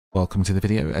Welcome to the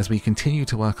video as we continue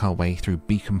to work our way through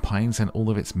Beacon Pines and all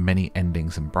of its many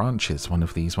endings and branches. One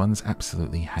of these ones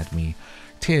absolutely had me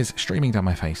tears streaming down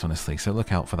my face, honestly, so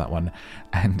look out for that one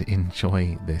and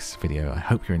enjoy this video. I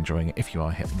hope you're enjoying it. If you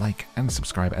are, hit like and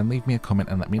subscribe and leave me a comment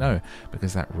and let me know,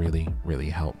 because that really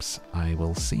helps. I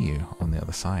will see you on the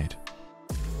other side.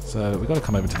 So we've got to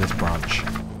come over to this branch.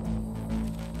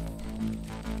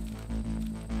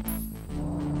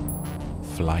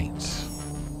 Flight.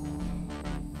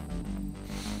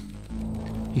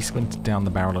 He squinted down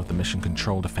the barrel of the mission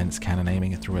control defense cannon,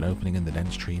 aiming it through an opening in the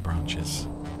dense tree branches.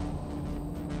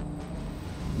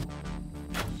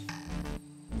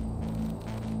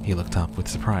 He looked up with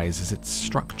surprise as it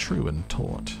struck true and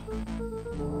taut.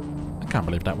 I can't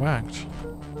believe that worked.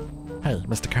 Hey,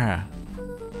 Mr. Carr.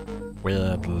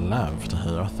 We'd love to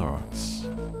hear your thoughts,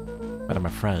 but I'm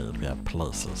afraid we have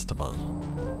places to be.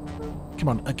 Come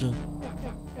on, Iggy.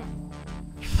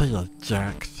 See you,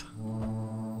 jerks.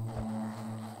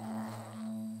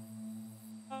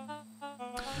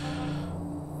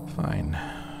 Fine.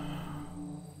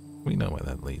 We know where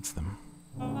that leads them.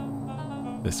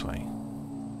 This way.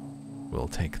 We'll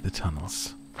take the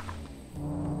tunnels.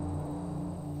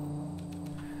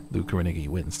 Luca and Iggy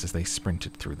winced as they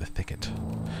sprinted through the thicket.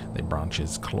 Their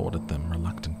branches clawed at them,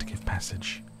 reluctant to give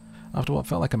passage. After what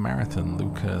felt like a marathon,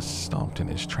 Luca stopped in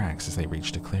his tracks as they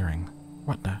reached a clearing.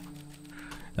 What the?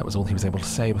 That was all he was able to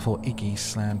say before Iggy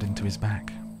slammed into his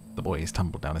back. The boys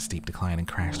tumbled down a steep decline and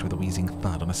crashed with a wheezing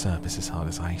thud on a surface as hard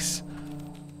as ice.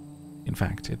 In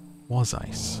fact, it was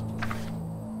ice.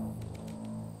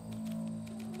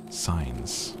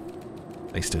 Signs.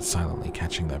 They stood silently,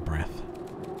 catching their breath.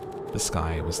 The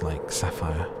sky was like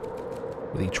sapphire.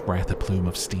 With each breath, a plume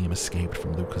of steam escaped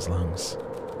from Luca's lungs.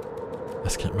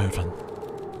 Let's get moving.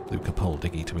 Luca pulled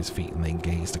Iggy to his feet and they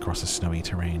gazed across the snowy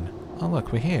terrain. Oh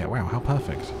look, we're here. Wow, how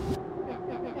perfect.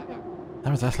 That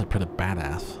was actually pretty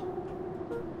badass.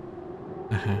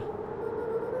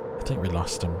 I think we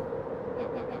lost him.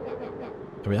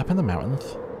 Are we up in the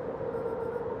mountains?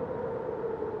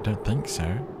 I don't think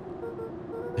so.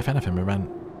 If anything, we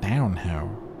went downhill.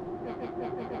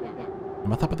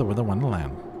 I'm at the top of the Wither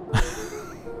Wonderland.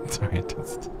 Sorry,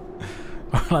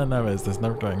 all I know is there's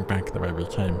no going back the way we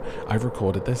came. I've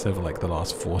recorded this over like the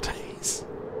last 4 days.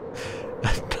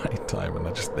 At night time, and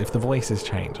if the voices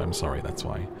change, I'm sorry, that's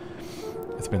why.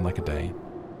 It's been like a day.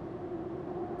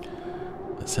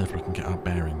 Let's see if we can get our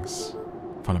bearings.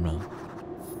 Follow me.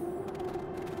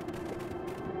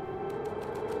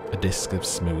 A disc of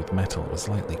smooth metal was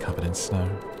lightly covered in snow.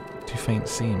 2 faint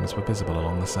seams were visible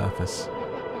along the surface.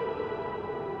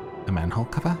 A manhole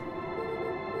cover?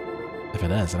 If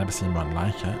it is, I've never seen one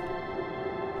like it.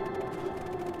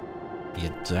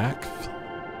 You jerk.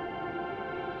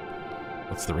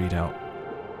 What's the readout?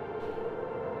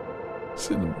 It's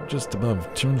just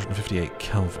above 258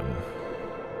 Kelvin.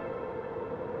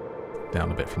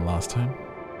 Down a bit from last time.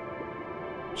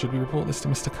 Should we report this to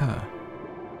Mr. Kerr?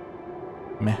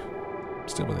 Meh.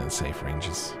 Still within safe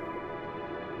ranges.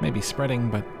 Maybe spreading,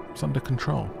 but it's under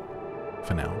control.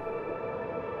 For now.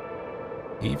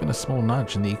 Even a small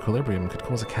nudge in the equilibrium could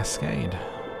cause a cascade.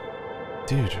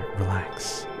 Dude,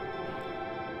 relax.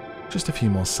 Just a few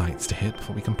more sites to hit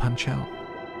before we can punch out.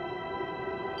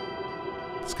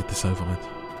 Let's get this over with.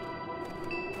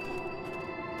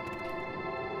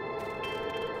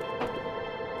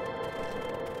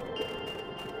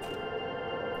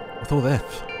 With all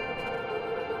this,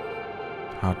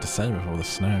 hard to say with all the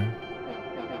snow.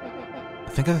 I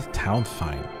think of the town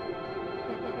fine.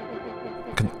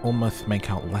 I can almost make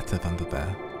out letters under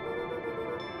there.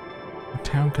 What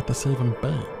town could this even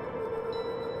be?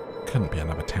 Couldn't be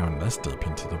another town this deep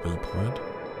into the Reap Wood.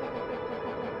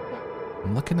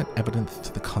 I'm looking at evidence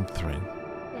to the contrary.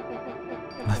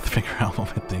 Let's figure out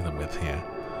what we're dealing with here.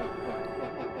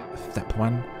 Step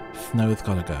 1, snow's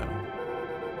gotta go.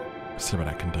 See what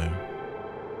I can do.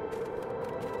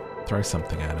 Throw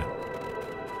something at it.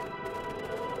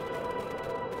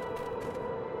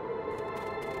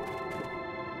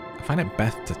 I find it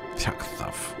best to chuck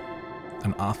stuff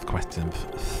and ask questions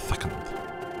second.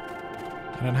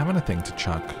 I don't have anything to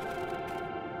chuck.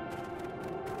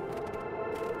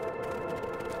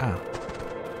 Ah.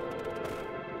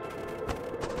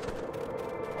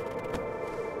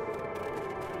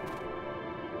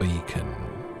 Beacon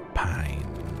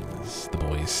Pines. The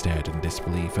boys stared in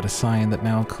disbelief at a sign that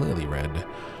now clearly read,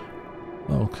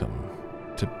 "Welcome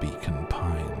to Beacon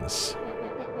Pines."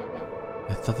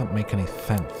 This doesn't make any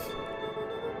sense.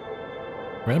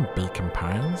 We're in Beacon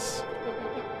Pines?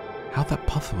 How's that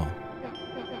possible?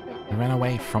 We ran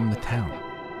away from the town.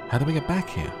 How did we get back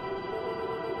here?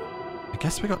 I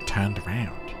guess we got turned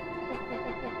around.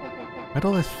 Where'd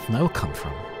all this snow come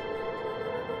from?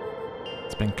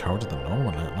 It's been colder than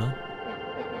normal lately.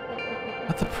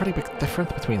 That's a pretty big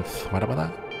difference between sweater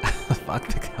weather and the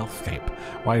Arctic hellscape.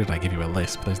 Why did I give you a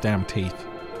lisp? Those damn teeth.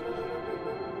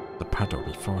 The puddle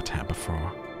before tab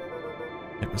before.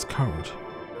 It was cold.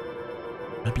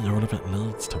 Maybe all of it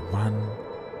leads to one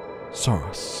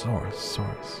source. You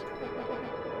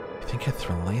think it's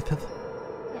related?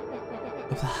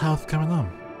 What the hell's going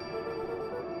on?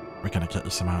 We're gonna get you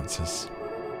some answers.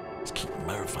 Just keep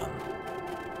moving.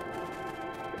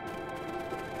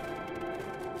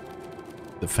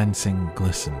 The fencing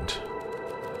glistened,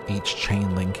 each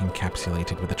chain link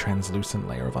encapsulated with a translucent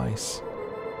layer of ice.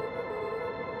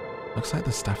 Looks like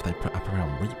the stuff they put up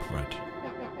around Reapwood.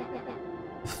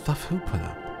 The stuff who put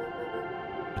up?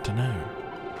 I don't know.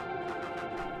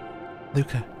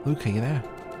 Luca, you there?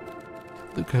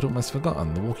 Luca had almost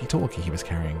forgotten the walkie-talkie he was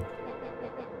carrying.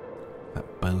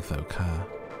 That bozo car.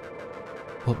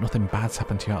 Hope nothing bad's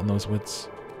happened to you out in those woods.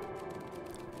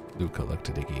 Luca looked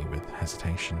at Iggy with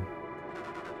hesitation.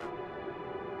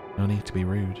 No need to be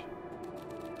rude.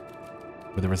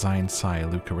 With a resigned sigh,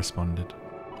 Luca responded.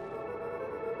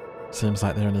 Seems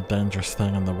like the only dangerous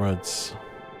thing in the woods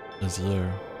is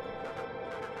you.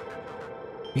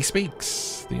 He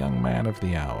speaks, the young man of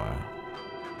the hour.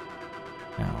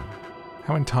 Now,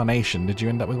 how in tarnation did you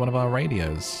end up with one of our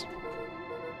radios?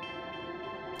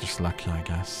 Just lucky, I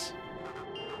guess.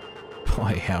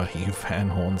 Boy, how you Van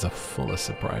Horns are full of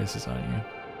surprises, aren't you?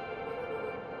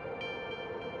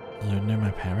 You knew my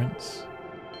parents?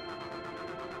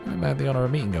 I never had the honour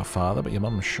of meeting your father, but your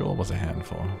mum sure was a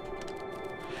handful.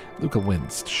 Luca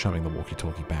winced, shoving the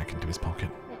walkie-talkie back into his pocket.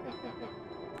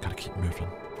 Gotta keep moving.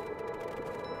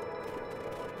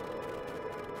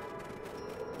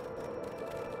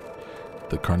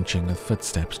 The crunching of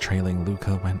footsteps trailing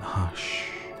Luca went hush.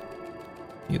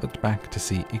 He looked back to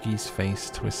see Iggy's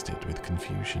face twisted with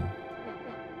confusion.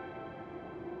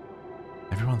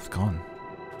 Everyone's gone.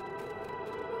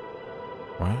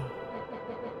 What?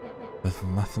 There's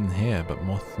nothing here but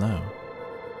more snow.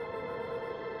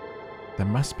 There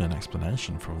must be an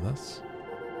explanation for all this.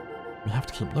 We have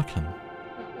to keep looking.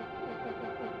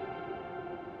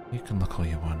 You can look all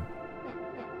you want.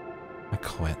 I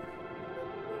quit.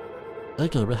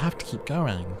 Iggy, we have to keep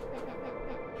going.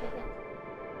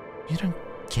 You don't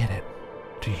get it,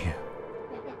 do you?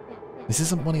 This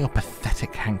isn't one of your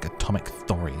pathetic Hank Atomic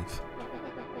stories.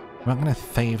 We're not going to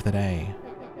save the day.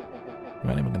 We're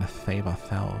not even going to save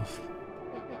ourselves.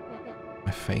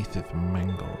 My faith is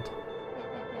mangled.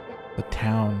 The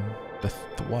town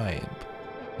destroyed.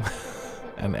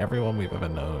 And everyone we've ever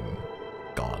known,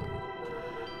 gone.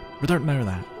 We don't know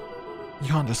that. You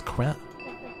can't just quit.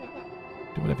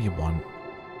 Do whatever you want.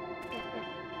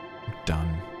 I'm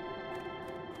done.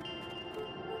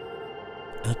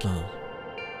 Iggy,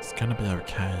 it's gonna be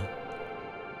okay.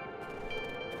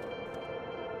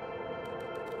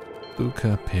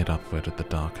 Luca peered upward at the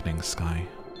darkening sky.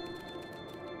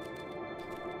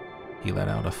 He let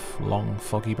out a long,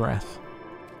 foggy breath.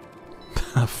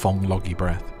 A fong-loggy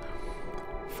breath.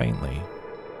 Faintly,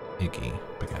 Iggy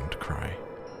began to cry.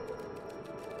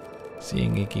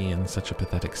 Seeing Iggy in such a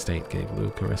pathetic state gave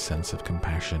Luca a sense of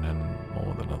compassion and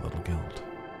more than a little guilt.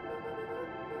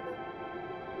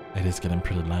 It is getting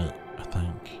pretty late, I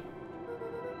think.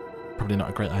 Probably not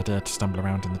a great idea to stumble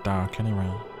around in the dark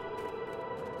anyway.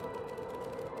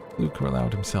 Luca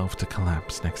allowed himself to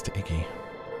collapse next to Iggy.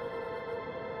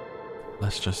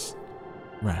 Let's just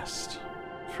rest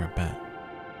for a bit.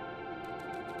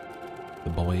 The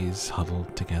boys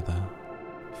huddled together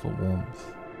for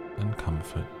warmth and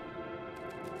comfort.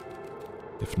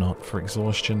 If not for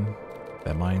exhaustion,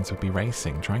 their minds would be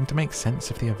racing, trying to make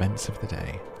sense of the events of the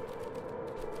day.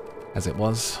 As it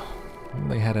was, all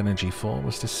they had energy for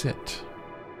was to sit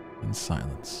in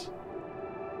silence,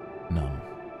 numb.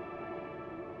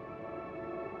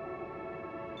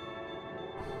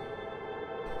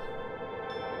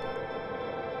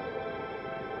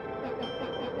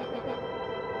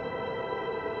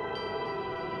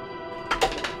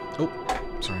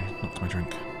 Oh, sorry, knocked my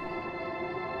drink.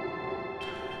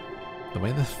 The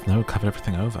way the snow covered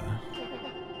everything over,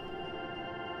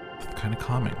 it's kind of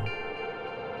calming.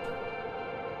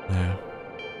 Yeah.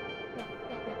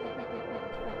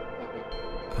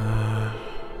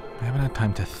 I haven't had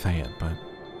time to say it, but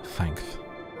thanks.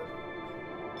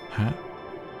 Huh?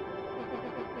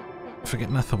 For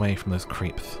getting us away from those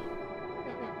creeps.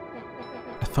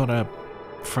 I thought I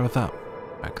froze up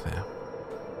back there.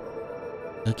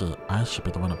 Iggy, I should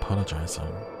be the one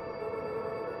apologizing.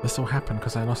 This all happened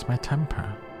because I lost my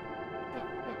temper.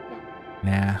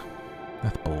 Nah,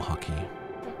 that's bull hockey.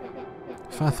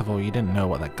 First of all, you didn't know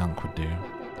what that gunk would do.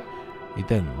 You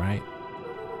didn't, right?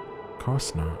 Of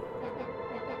course not.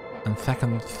 And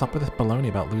second, stop with this baloney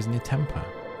about losing your temper.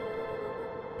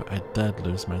 But I did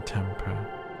lose my temper.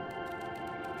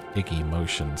 Iggy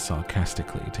motioned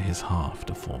sarcastically to his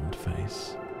half-deformed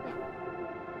face.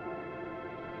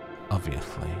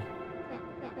 Obviously.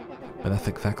 But that's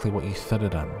exactly what you should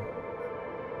have done.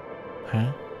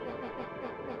 Huh?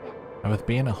 I was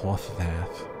being a horse's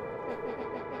ass.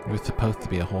 It was supposed to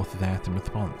be a horse's ass in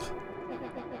response.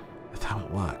 That's how it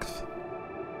works.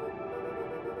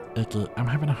 Iggy, I'm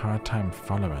having a hard time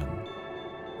following.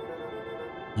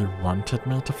 You wanted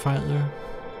me to fight you?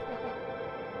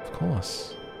 Of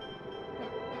course.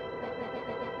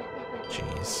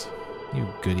 Jeez. You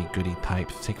goody-goody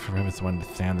types take forever to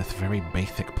understand this very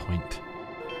basic point.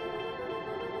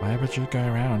 Why would you go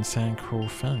around saying cruel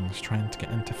things trying to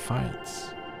get into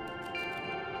fights?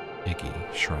 Iggy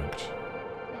shrugged.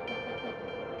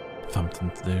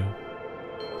 Something to do.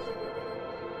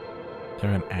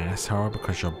 You're an asshole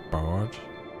because you're bored?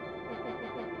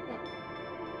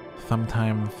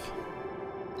 Sometimes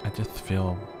I just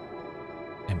feel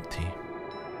empty.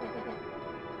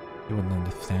 You wouldn't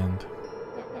understand.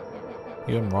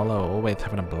 You and Rollo are always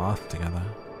having a blast together.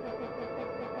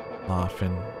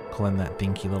 Laughing, calling that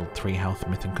dinky little treehouse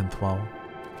missing control.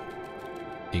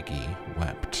 Iggy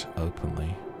wept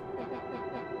openly.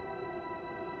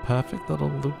 Perfect little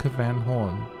Luca Van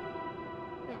Horn.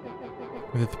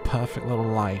 With his perfect little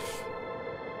life.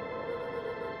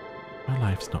 My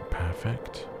life's not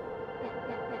perfect.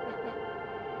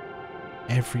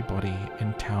 Everybody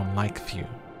in town likes you.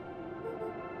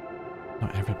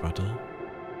 Not everybody.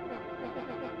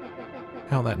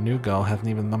 Hell, that new girl hasn't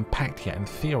even unpacked yet and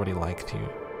she already liked you.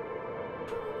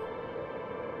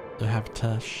 You have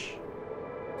Tish.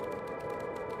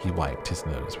 He wiped his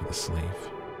nose with a sleeve.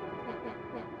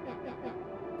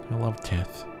 I love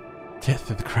Tith. Tith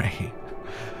is great.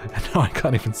 And now I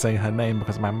can't even say her name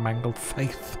because of my mangled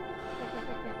face.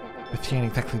 But she ain't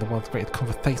exactly the world's greatest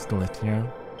conversationalist, you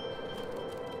know?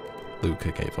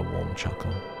 Luca gave a warm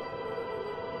chuckle.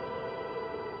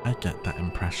 I get that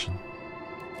impression.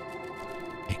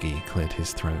 Iggy cleared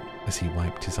his throat as he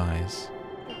wiped his eyes.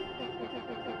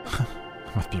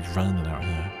 Must be raining out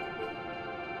here.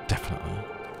 Definitely.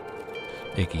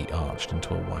 Iggy arched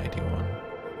into a wide yawn.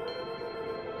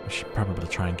 We should probably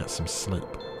try and get some sleep.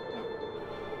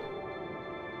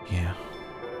 Yeah.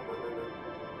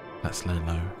 Let's lay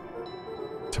low.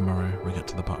 Tomorrow we get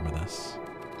to the bottom of this.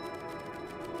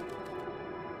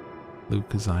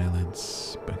 Luca's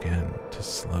eyelids began to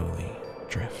slowly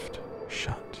drift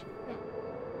shut.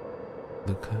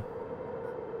 Luca?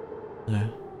 Yeah?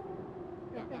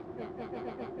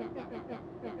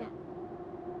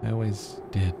 I always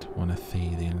did want to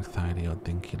see the inside of your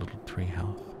dinky little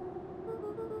treehouse.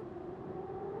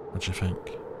 What'd you think?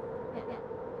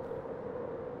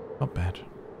 Not bad.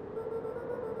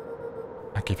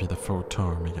 I'll give you the full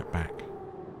tour when we get back.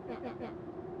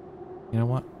 You know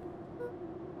what?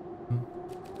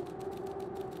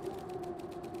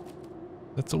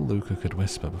 That's all Luca could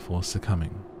whisper before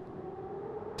succumbing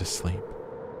to sleep.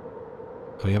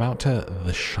 Are we about to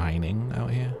The Shining out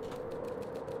here?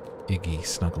 Iggy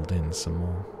snuggled in some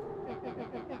more.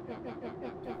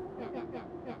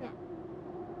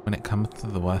 When it comes to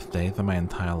the worst days of my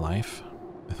entire life,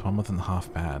 this one wasn't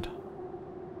half bad.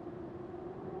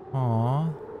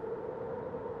 Aww.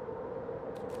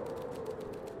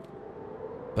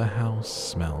 The house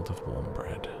smelled of warm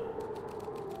bread.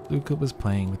 Luca was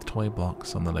playing with toy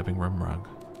blocks on the living room rug.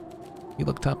 He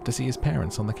looked up to see his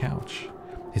parents on the couch.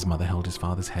 His mother held his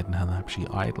father's head in her lap. She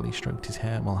idly stroked his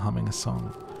hair while humming a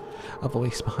song. A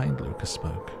voice behind Luca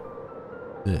spoke.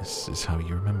 This is how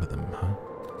you remember them, huh?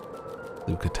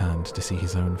 Luca turned to see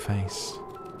his own face.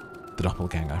 The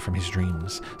doppelganger from his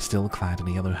dreams, still clad in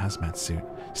a yellow hazmat suit,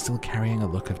 still carrying a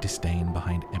look of disdain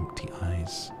behind empty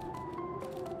eyes.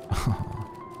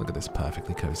 Look at this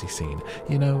perfectly cozy scene.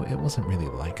 You know, it wasn't really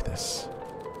like this.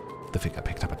 The figure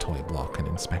picked up a toy block and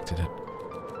inspected it.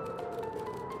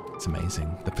 It's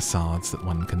amazing, the facades that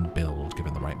one can build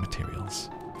given the right materials.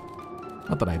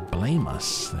 Not that I blame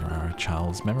us, there are a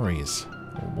child's memories,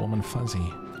 all warm and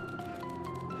fuzzy.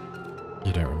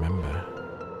 You don't remember,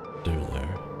 do you?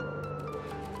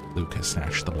 Luca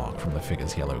snatched the block from the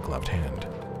figure's yellow-gloved hand.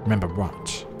 Remember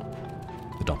what?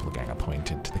 The doppelganger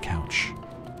pointed to the couch.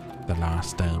 The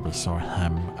last day we saw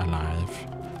him alive.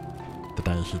 The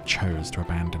day he chose to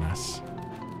abandon us.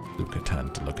 Luca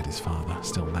turned to look at his father,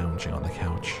 still lounging on the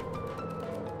couch.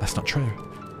 That's not true.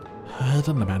 He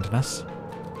didn't abandon us.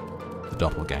 The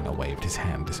doppelganger waved his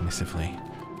hand dismissively.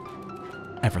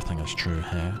 Everything is true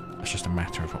here. It's just a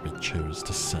matter of what we choose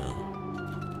to see.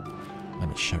 Let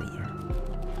me show you.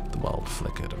 The world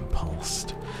flickered and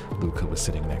pulsed. Luca was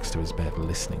sitting next to his bed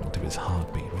listening to his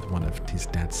heartbeat with one of his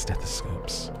dad's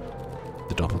stethoscopes.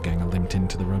 The doppelganger limped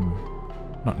into the room.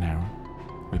 Not now.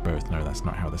 We both know that's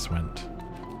not how this went.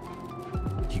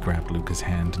 He grabbed Luca's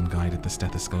hand and guided the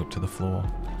stethoscope to the floor.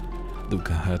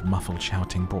 Luca heard muffled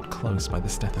shouting brought close by the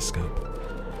stethoscope.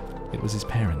 It was his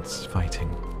parents fighting.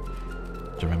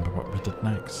 Do you remember what we did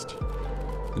next?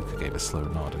 Luca gave a slow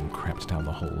nod and crept down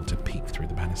the hall to peek through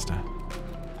the banister.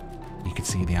 He could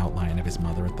see the outline of his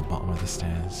mother at the bottom of the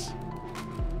stairs.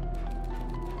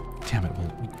 Damn it,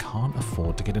 well, we can't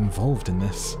afford to get involved in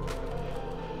this.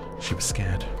 She was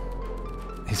scared.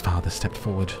 His father stepped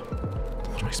forward.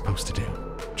 What am I supposed to do?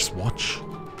 Just watch?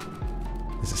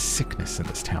 There's a sickness in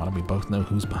this town and we both know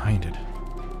who's behind it.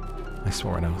 I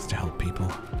swore an oath to help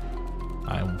people.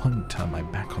 I won't turn my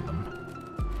back on them.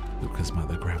 Luca's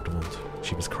mother grabbed Walt.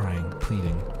 She was crying,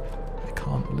 pleading. I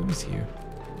can't lose you.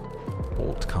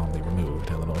 Walt calmly removed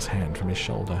Eleanor's hand from his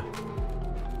shoulder.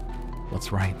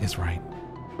 What's right is right.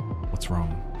 What's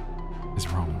wrong is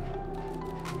wrong.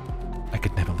 I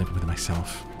could never live with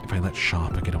myself if I let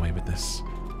Sharper get away with this.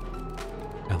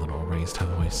 Eleanor raised her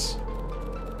voice.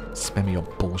 Spare me your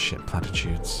bullshit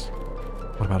platitudes.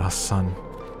 What about our son?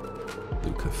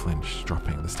 Luca flinched,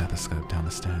 dropping the stethoscope down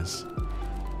the stairs.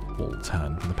 Walt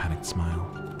turned with a panicked smile.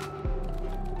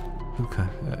 Luca,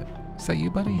 is that you,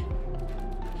 buddy?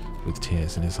 With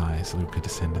tears in his eyes, Luca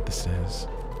descended the stairs.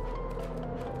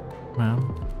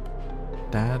 Mom?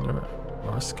 Dad?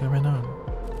 What's going on?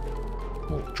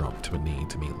 Walt dropped to a knee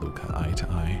to meet Luca eye to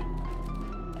eye.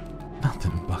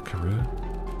 Nothing, buckaroo.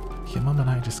 Your mum and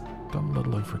I just got a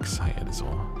little overexcited is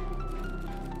all.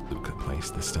 Luca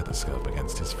placed the stethoscope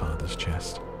against his father's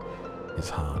chest. His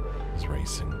heart was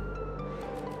racing.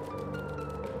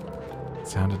 It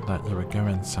sounded like you were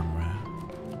going somewhere.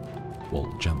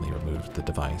 Walt gently removed the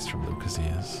device from Luca's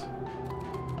ears.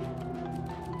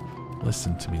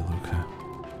 Listen to me, Luca.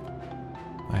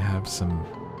 I have some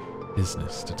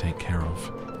business to take care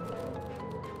of.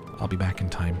 I'll be back in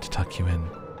time to tuck you in.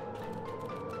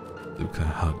 Luca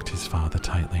hugged his father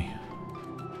tightly.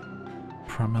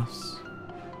 Promise?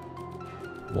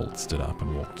 Walt stood up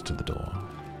and walked to the door.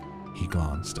 He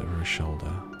glanced over his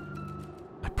shoulder.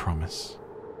 I promise.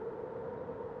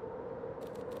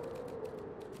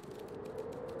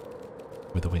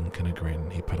 With a wink and a grin,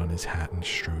 he put on his hat and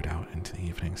strode out into the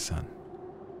evening sun.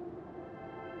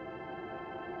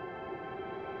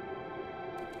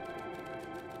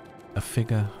 A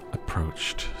figure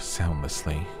approached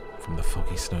soundlessly from the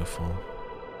foggy snowfall.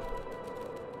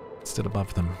 It stood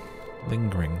above them,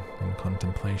 lingering in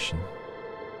contemplation.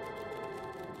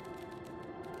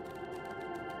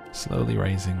 Slowly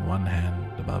raising one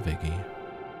hand above Iggy,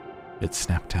 it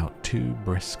snapped out 2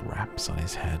 brisk raps on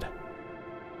his head.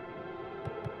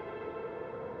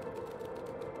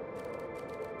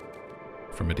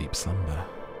 From a deep slumber,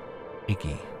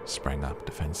 Iggy sprang up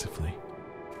defensively.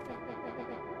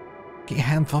 Get your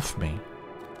hands off me!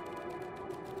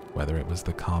 Whether it was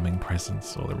the calming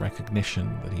presence or the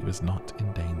recognition that he was not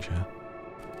in danger,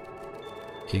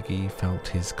 Iggy felt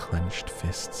his clenched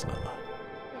fists lower.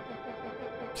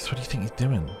 Just what do you think he's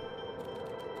doing?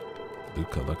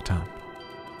 Luca looked up,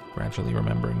 gradually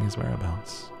remembering his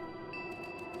whereabouts.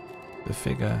 The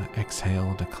figure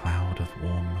exhaled a cloud of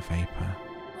warm vapor.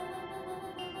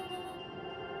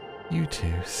 You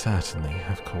two certainly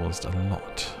have caused a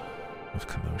lot of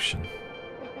commotion.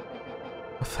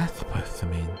 What's that supposed to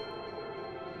mean?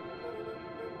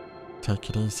 Take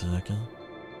it easy, Iggy.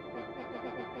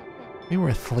 We were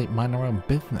asleep minding our own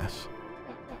business.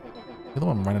 You're the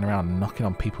one running around knocking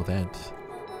on people's heads.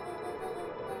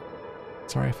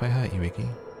 Sorry if I hurt you, Iggy.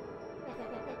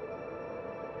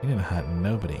 You didn't hurt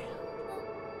nobody.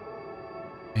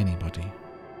 Anybody.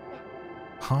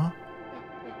 Huh?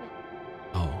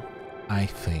 Oh, I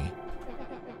see.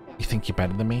 You think you're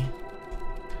better than me?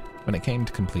 When it came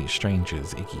to complete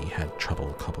strangers, Iggy had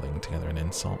trouble cobbling together an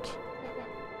insult.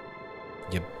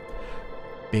 You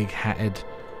big-hatted,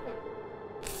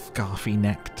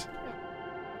 scarfy-necked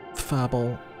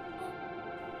furball.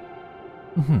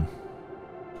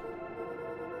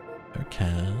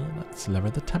 Okay, let's lower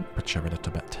the temperature a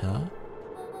little bit here.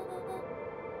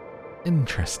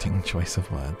 Interesting choice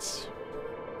of words.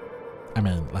 I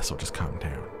mean, let's all just calm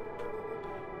down.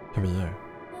 Who are you?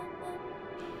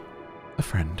 A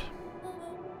friend.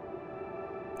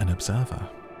 An observer.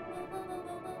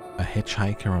 A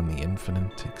hitchhiker on the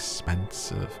infinite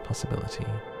expanse of possibility.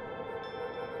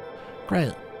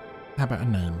 Great. How about a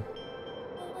name?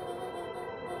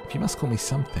 If you must call me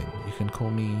something, you can call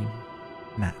me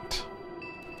Nat.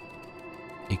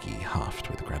 Iggy huffed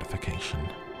with gratification.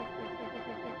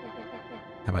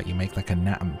 How about you make like a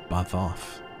gnat and buzz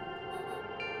off?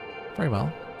 Very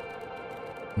well.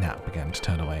 Nat began to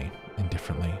turn away,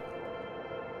 indifferently.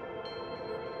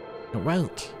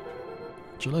 Wait!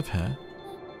 Do you live here?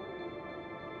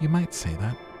 You might say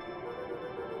that.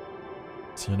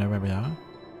 So you know where we are?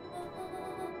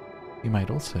 You might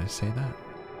also say that.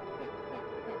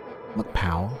 Look,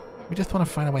 pal, we just want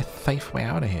to find a safe way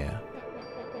out of here.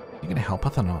 You gonna help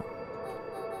us or not?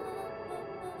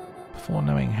 Before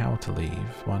knowing how to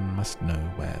leave, one must know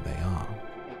where they are.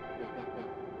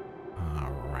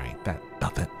 Alright, that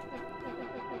does it.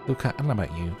 Luca, I don't know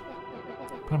about you,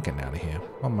 but I'm getting out of here,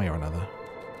 one way or another.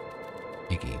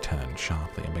 Iggy turned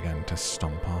sharply and began to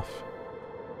stomp off.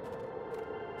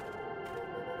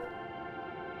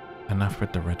 Enough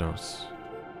with the riddles.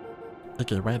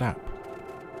 Iggy, wait up.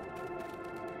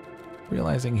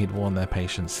 Realizing he'd worn their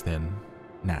patience thin,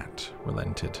 Nat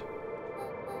relented.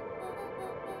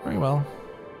 Very well.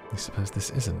 I suppose this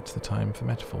isn't the time for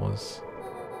metaphors.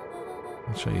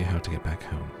 I'll show you how to get back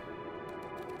home.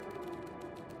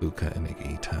 Luca and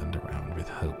Iggy turned around with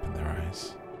hope in their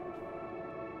eyes.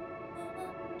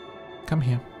 Come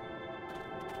here.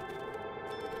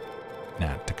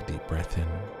 Nat took a deep breath in.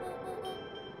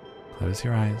 Close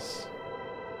your eyes.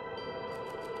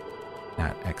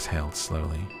 Nat exhaled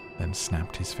slowly, then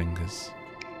snapped his fingers.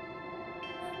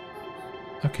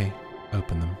 Okay,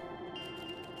 open them.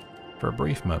 For a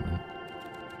brief moment,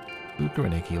 Luca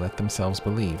and Iggy let themselves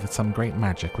believe that some great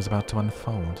magic was about to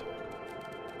unfold,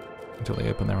 until they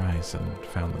opened their eyes and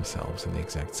found themselves in the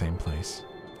exact same place,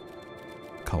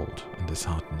 cold and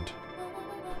disheartened.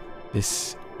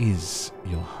 This is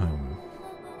your home.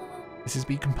 This is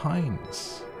Beacon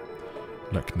Pines.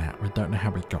 Look, Nat, we don't know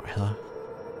how we got here.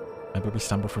 Maybe we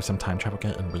stumbled through some time travel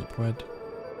gate in Reapwood,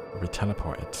 or we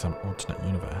teleported to some alternate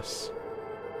universe.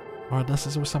 Or this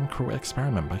is some cruel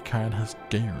experiment by Kai and his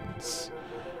goons.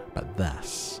 But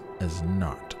this is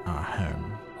not our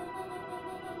home.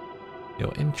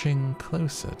 You're inching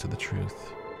closer to the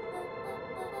truth.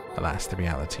 Alas, the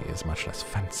reality is much less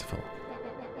fanciful.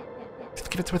 Just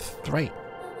give it to us straight.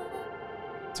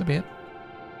 So be it.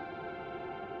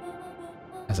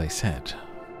 As I said,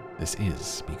 this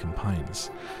is Beacon Pines.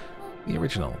 The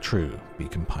original, true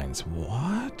Beacon Pines.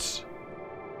 What?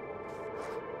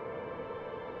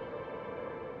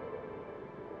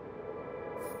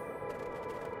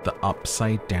 The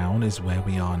Upside Down is where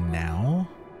we are now?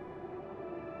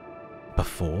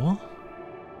 Before?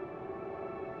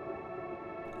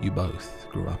 You both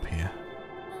grew up here.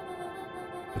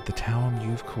 But the town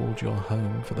you've called your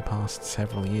home for the past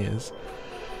several years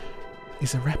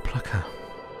is a replica.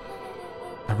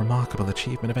 A remarkable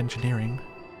achievement of engineering.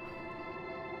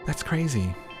 That's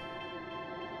crazy.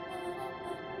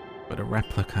 But a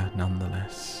replica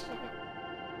nonetheless.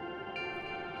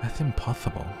 That's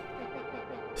impossible.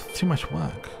 It's too much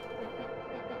work.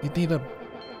 You'd need a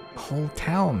whole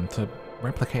town to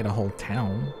replicate a whole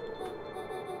town.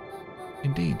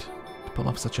 Indeed, to pull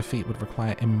off such a feat would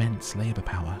require immense labor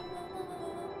power.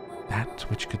 That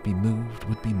which could be moved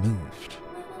would be moved.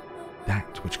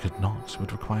 That which could not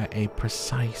would require a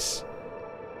precise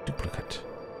duplicate.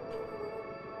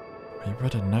 I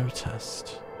would have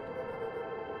noticed.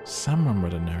 Someone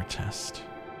would have noticed.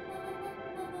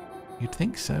 You'd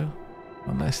think so.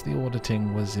 Unless the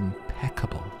auditing was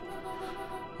impeccable.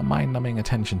 A mind-numbing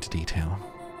attention to detail.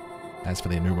 As for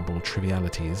the innumerable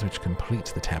trivialities which complete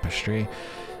the tapestry,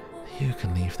 you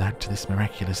can leave that to this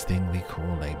miraculous thing we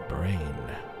call a brain.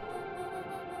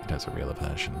 It has a real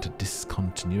aversion to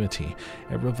discontinuity,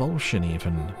 a revulsion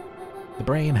even. The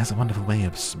brain has a wonderful way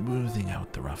of smoothing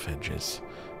out the rough edges,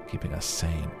 keeping us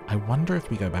sane. I wonder if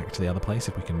we go back to the other place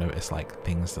if we can notice, like,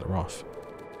 things that are off.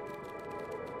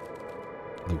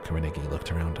 Luca and Iggy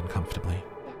looked around uncomfortably.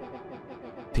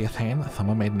 Do you think that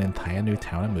someone made an entire new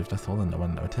town and moved us all and no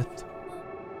one noticed?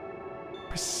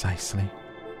 Precisely.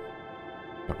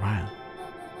 But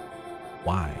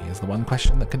why is the one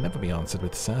question that can never be answered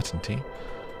with certainty.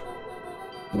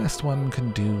 The best one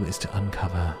can do is to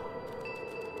uncover.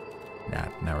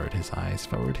 Nat narrowed his eyes,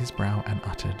 furrowed his brow, and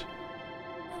uttered,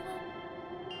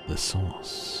 the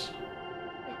source.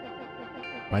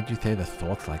 Why'd you say the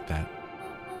source like that?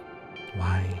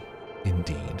 Why,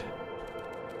 indeed.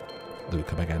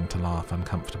 Luca began to laugh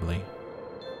uncomfortably.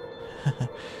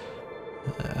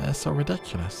 So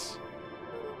ridiculous.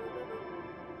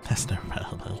 There's no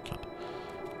real like it.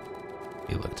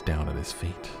 He looked down at his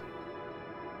feet.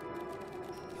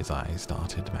 His eyes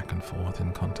darted back and forth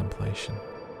in contemplation.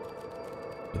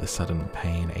 With a sudden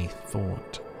pain, a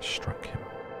thought struck him.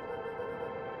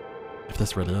 If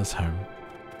this really is home,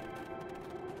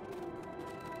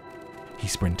 He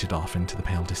sprinted off into the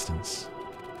pale distance.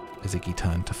 As Iggy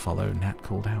turned to follow, Nat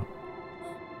called out,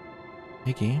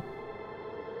 "Iggy,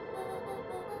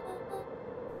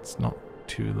 it's not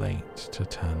too late to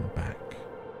turn back.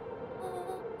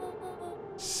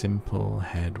 Simple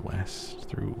head west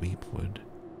through Weepwood."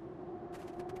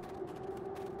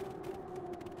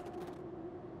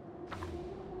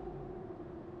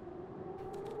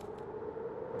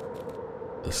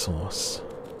 The source.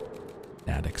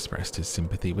 Nat expressed his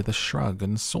sympathy with a shrug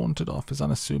and sauntered off as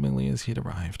unassumingly as he'd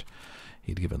arrived.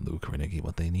 He'd given Luca and Iggy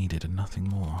what they needed and nothing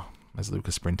more. As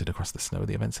Luca sprinted across the snow,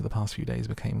 the events of the past few days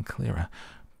became clearer,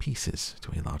 pieces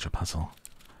to a larger puzzle.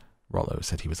 Rollo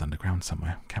said he was underground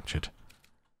somewhere, captured.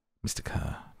 Mr.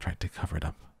 Kerr tried to cover it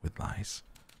up with lies.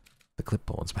 The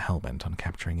clipboards were hell-bent on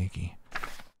capturing Iggy.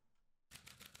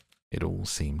 It all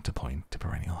seemed to point to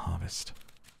perennial harvest.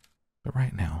 But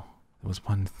right now, there was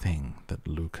one thing that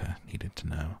Luca needed to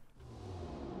know.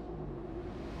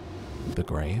 The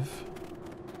grave?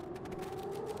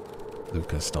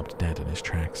 Luca stopped dead in his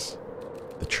tracks.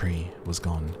 The tree was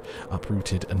gone,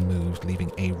 uprooted and moved,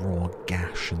 leaving a raw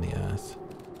gash in the earth.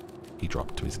 He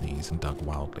dropped to his knees and dug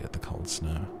wildly at the cold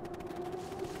snow.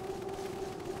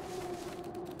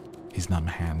 His numb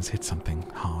hands hit something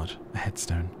hard, a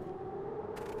headstone.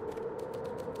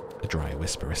 A dry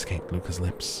whisper escaped Luca's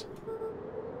lips.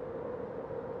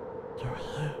 "You're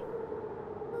here."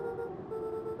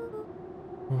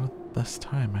 "All this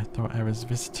time I thought I was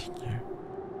visiting you.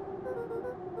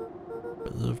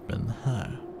 But you've been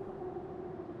here.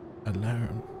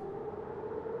 Alone.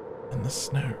 In the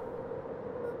snow.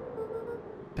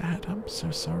 Dad, I'm so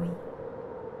sorry.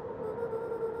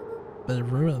 They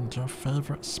ruined your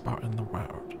favorite spot in the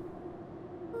world.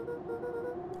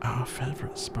 Our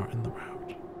favorite spot in the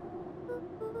world.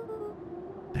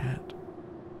 Dad,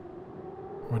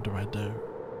 what do I do?"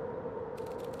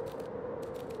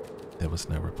 There was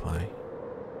no reply,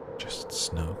 just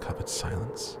snow-covered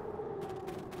silence.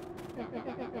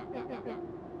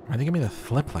 "Why'd you give me the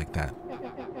flip like that?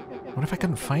 What if I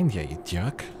couldn't find you, you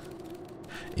jerk?"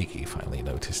 Iggy finally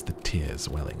noticed the tears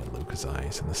welling in Luca's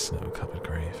eyes in the snow-covered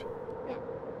grave.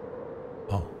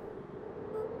 "Oh."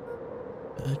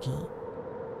 "Iggy,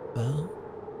 they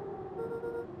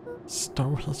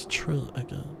stole his tree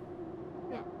again."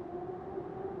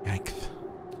 Yikes.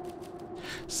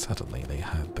 Suddenly they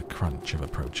heard the crunch of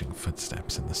approaching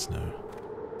footsteps in the snow.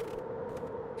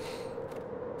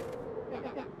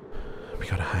 "We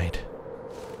gotta hide."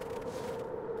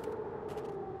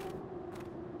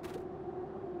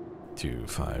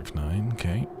 "259,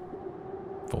 okay.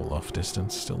 Fall off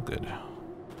distance, still good."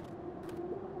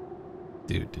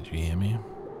 "Dude, did you hear me?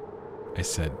 I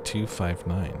said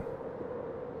 259.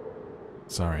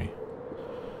 Sorry.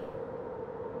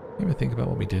 You ever think about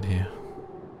what we did here?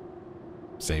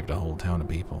 Saved a whole town of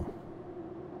people.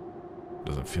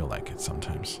 Doesn't feel like it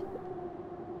sometimes.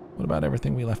 What about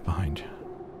everything we left behind?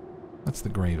 That's the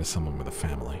grave of someone with a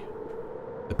family.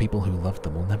 The people who loved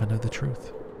them will never know the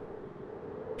truth.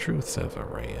 Truth's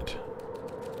overrated."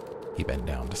 He bent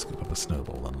down to scoop up a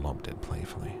snowball and lobbed it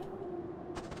playfully.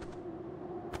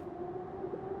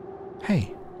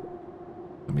 "Hey,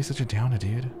 don't be such a downer,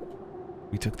 dude.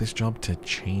 We took this job to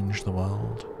change the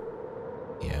world."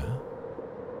 "Yeah?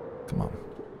 Come on.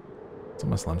 It's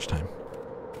almost lunchtime."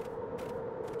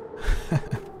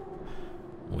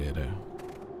 Weirdo.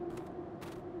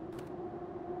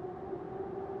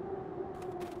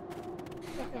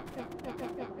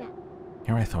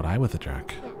 Here I thought I was a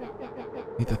jerk.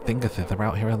 Need to think of it, they're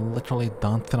out here literally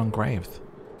dancing on graves.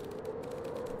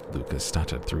 Lucas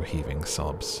stuttered through heaving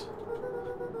sobs.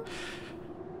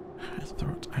 "I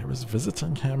thought I was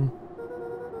visiting him.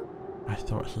 I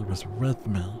thought he was with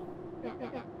me."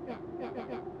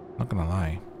 Not gonna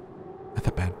lie, that's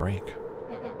a bad break.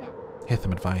 Here's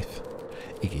some advice.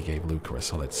 Iggy gave Luca a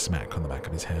solid smack on the back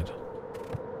of his head.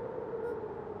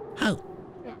 "Hey!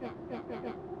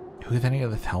 Who's any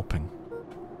of this helping?"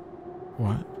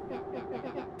 "What?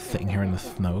 Sitting here in the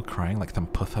snow crying like some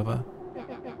pussover?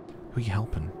 Who are you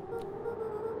helping?"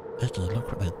 "Iggy, look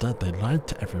what they did. They lied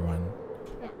to everyone."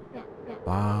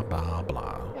 Blah, blah,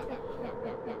 blah.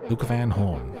 Luca Van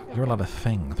Horn, you're a lot of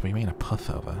things, but you ain't a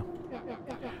pussover.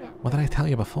 What did I tell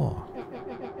you before?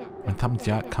 When some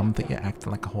jerk comes at you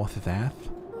acting like a horse's ass?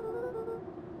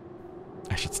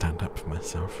 I should stand up for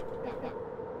myself.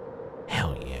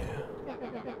 Hell yeah.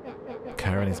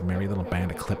 Kerr and his merry little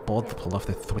band of clipboards pulled off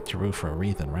this switcheroo for a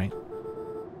reason, right?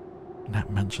 Nat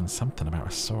mentioned something about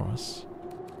a source.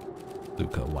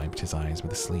 Luca wiped his eyes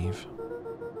with a sleeve.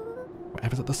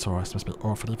 Whatever's at the source must be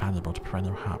awfully valuable to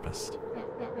perennial harvest.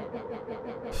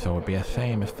 So it would be a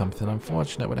shame if something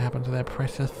unfortunate would happen to their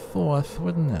precious source,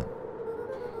 wouldn't it?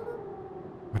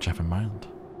 Whichever mind.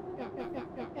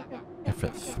 If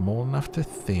it's small enough to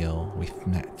steal, we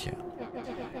snatch it.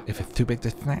 If it's too big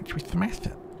to snatch, we smash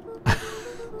it.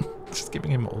 Just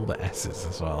giving him all the S's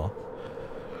as well.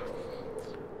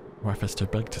 Or if it's too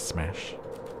big to smash.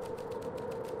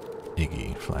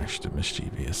 Iggy flashed a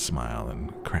mischievous smile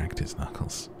and cracked his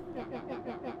knuckles.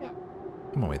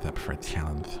 I'm always up for a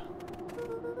challenge.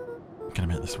 I'm gonna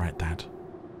make this right, Dad.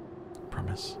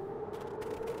 Promise.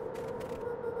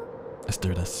 Let's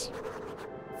do this.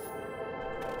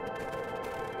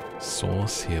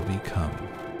 Sauce, here we come.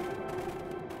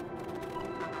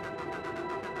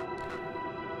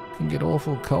 It can get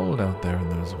awful cold out there in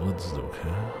those woods,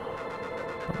 Luca.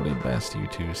 Probably best you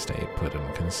two stay put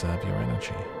and conserve your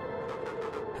energy.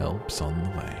 Help's on the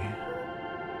way.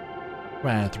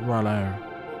 Where's Rollo?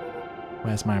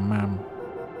 Where's my mum?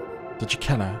 Did you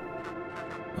kill her?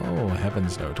 Oh,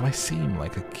 heavens no. Do I seem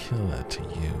like a killer to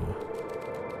you?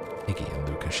 Iggy and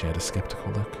Luca shared a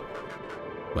skeptical look.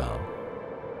 Well,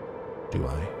 do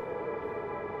I?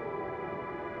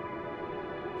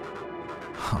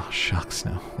 Oh, shucks,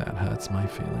 no. That hurts my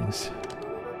feelings.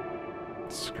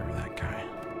 Screw that guy.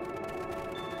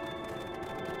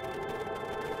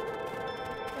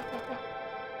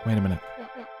 Wait a minute.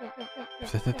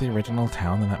 If this is the original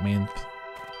town, then that means...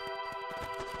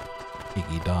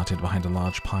 Iggy darted behind a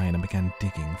large pine and began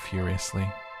digging furiously.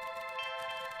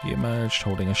 He emerged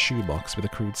holding a shoebox with a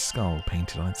crude skull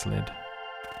painted on its lid.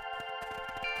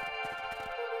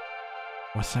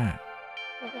 What's that?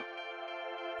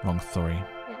 Long story.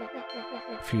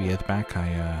 A few years back,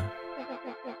 I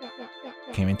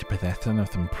came into possession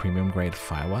of some premium grade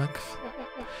fireworks.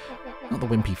 Not the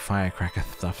wimpy firecracker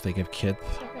stuff they give kids.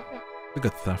 The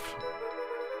good stuff.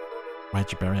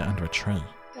 Why'd you bury it under a tree?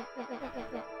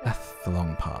 That's the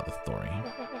long part of the story.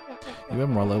 You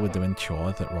and Rollo were doing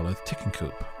chores at Rollo's chicken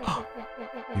coop.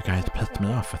 You guys pissed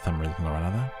me off for some reason or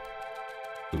another.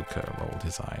 Luca rolled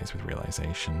his eyes with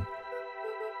realization.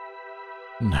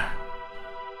 No,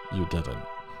 you didn't.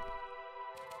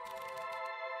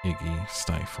 Iggy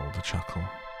stifled a chuckle.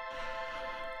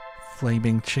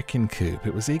 Flaming chicken coop,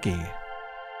 it was Iggy.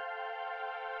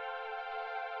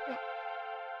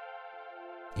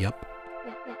 Yep.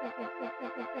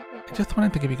 I just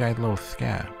wanted to give you guys a little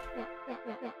scare.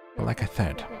 But like I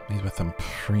said, these were some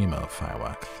primo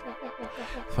fireworks.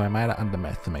 So I might have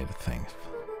underestimated things.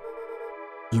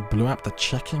 You blew up the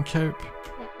chicken coop?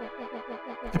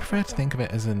 I prefer to think of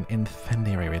it as an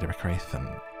incendiary redecoration.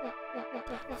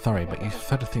 Sorry, but you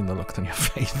should have seen the looks on your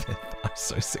faces. I'm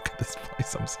so sick of this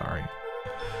place, I'm sorry.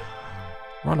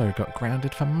 Rollo got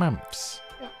grounded for months.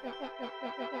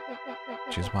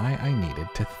 Which is why I needed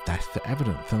to stash the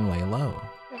evidence and lay low.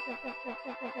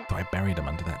 So I buried them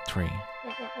under that tree.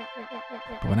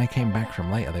 But when I came back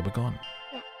from later, they were gone.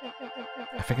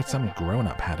 I figured some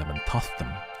grown-up had them and tossed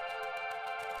them.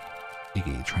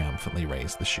 Iggy triumphantly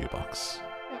raised the shoebox.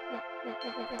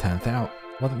 Turns out,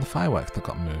 it wasn't the fireworks that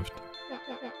got moved.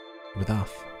 With us.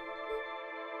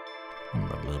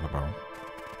 Unbelievable.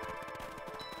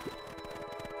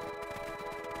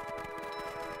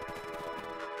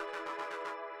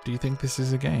 Do you think this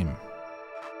is a game?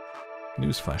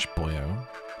 Newsflash, boyo.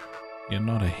 You're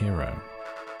not a hero.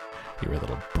 You're a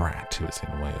little brat who is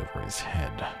in way over his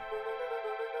head.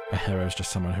 A hero is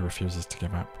just someone who refuses to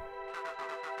give up.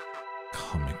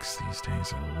 Comics these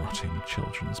days are rotting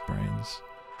children's brains.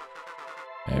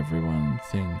 Everyone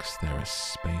thinks they're a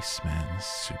spaceman's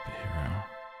superhero.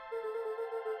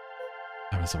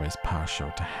 I was always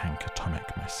partial to Hank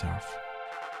Atomic myself.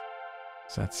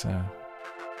 Is that so?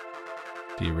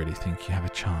 Do you really think you have a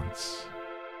chance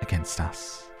against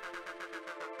us?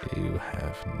 You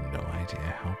have no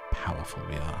idea how powerful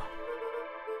we are.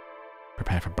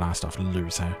 Prepare for blast-off,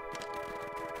 loser.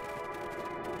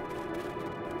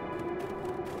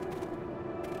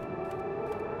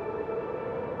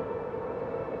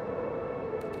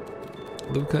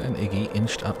 Luca and Iggy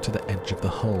inched up to the edge of the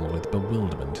hole with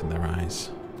bewilderment in their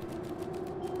eyes.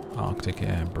 Arctic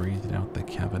air breathed out the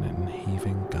cavern in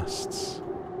heaving gusts.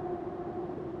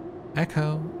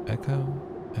 Echo, echo,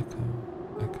 echo,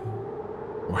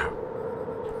 echo.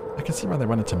 Wow. I can see why they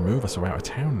wanted to move us out of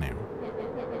town now.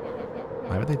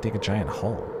 Why would they dig a giant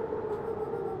hole?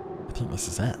 I think this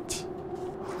is it.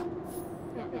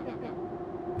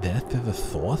 This is the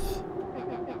source?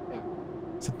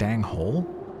 It's a dang hole?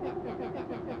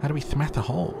 How do we smash a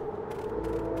hole?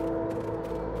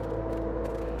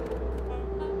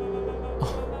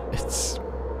 Oh, it's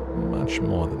much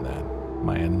more than that,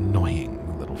 my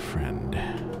annoying little friend.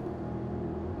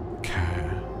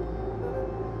 Kerr.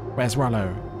 Where's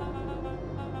Rollo?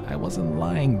 I wasn't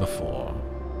lying before.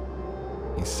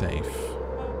 He's safe.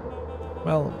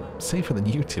 Well, safer than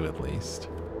you two at least.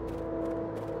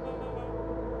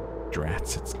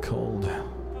 Drats, it's cold.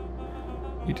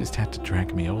 You just had to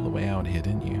drag me all the way out here,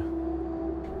 didn't you?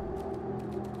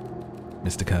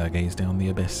 Mr. Kerr gazed down the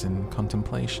abyss in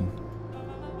contemplation.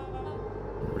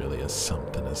 It really is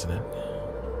something, isn't it?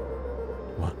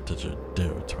 What did you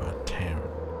do to our town?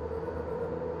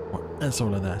 What is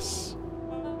all of this?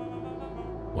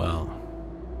 Well,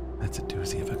 that's a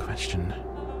doozy of a question.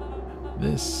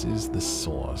 This is the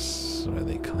source where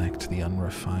they collect the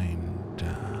unrefined.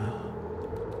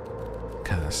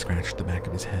 Kerr scratched the back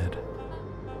of his head.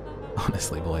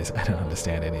 Honestly, boys, I don't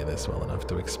understand any of this well enough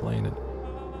to explain it.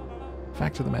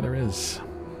 Fact of the matter is,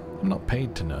 I'm not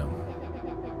paid to know.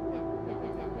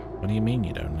 What do you mean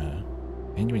you don't know?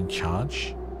 Ain't you in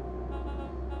charge?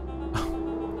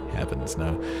 Oh, heavens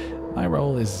no. My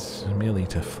role is merely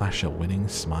to flash a winning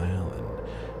smile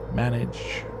and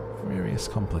manage various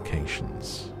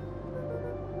complications.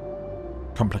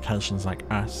 Complications like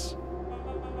us?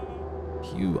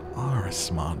 You are a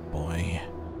smart boy.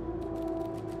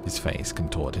 His face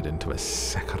contorted into a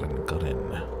saccharine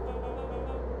grin.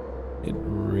 It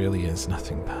really is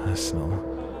nothing personal.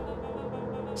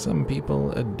 Some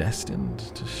people are destined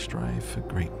to strive for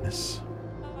greatness,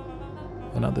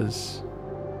 and others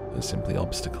are simply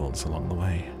obstacles along the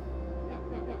way.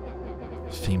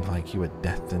 Seemed like you were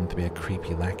destined to be a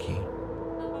creepy lackey.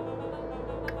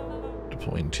 The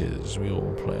point is, we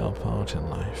all play our part in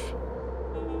life.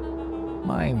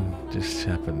 Mine just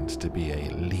happened to be a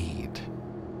lead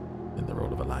in the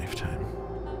role of a lifetime.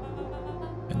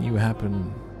 And you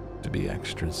happen to be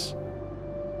extras,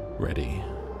 ready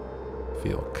for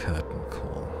your curtain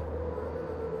call.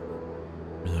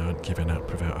 You aren't giving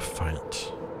up without a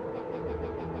fight.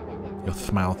 Your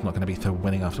smile's not going to be so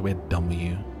winning after we're done with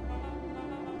you.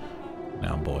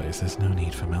 Now boys, there's no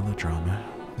need for melodrama.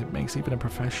 It makes even a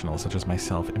professional such as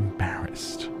myself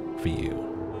embarrassed for you.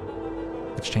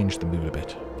 Let's change the mood a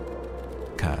bit.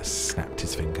 Kerr snapped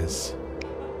his fingers.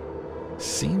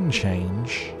 Scene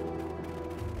change.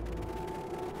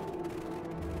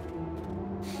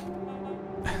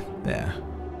 There.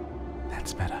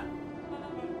 That's better.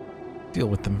 Deal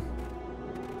with them.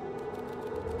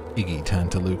 Iggy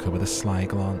turned to Luca with a sly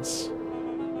glance.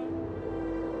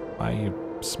 Why are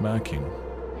you smirking?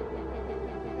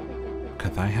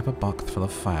 Because I have a box full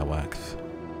of fireworks,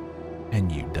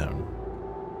 and you don't.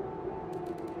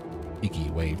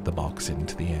 Iggy waved the box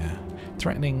into the air,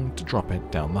 threatening to drop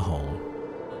it down the hole.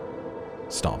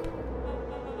 Stop.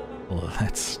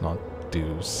 Let's not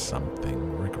do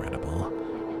something regrettable.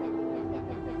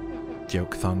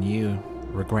 Joke's on you.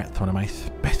 Regret's one of my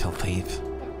specialties.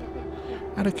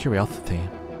 Out of curiosity,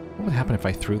 what would happen if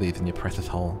I threw these in your precious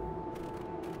hole?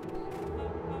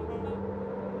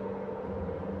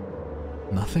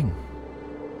 Nothing.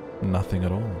 Nothing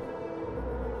at all.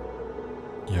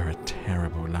 You're a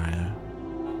terrible liar.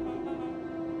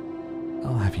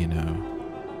 I'll have you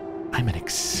know, I'm an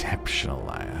exceptional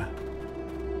liar.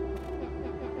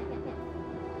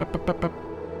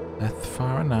 That's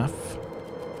far enough.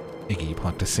 Iggy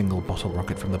plucked a single bottle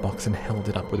rocket from the box and held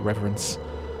it up with reverence.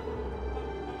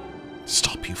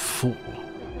 Stop, you fool.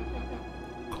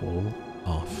 Call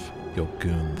off your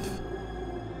goons.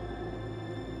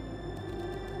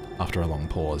 After a long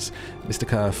pause, Mr.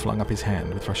 Kerr flung up his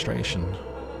hand with frustration.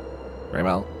 Very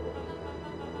well.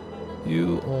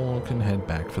 You all can head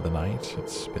back for the night.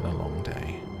 It's been a long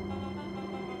day.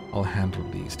 I'll handle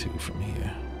these two from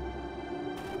here.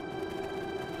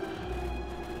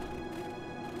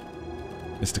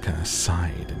 Mr. Kerr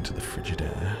sighed into the frigid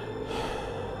air.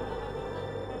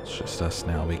 It's just us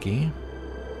now, Iggy.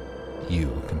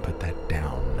 You can put that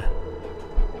down.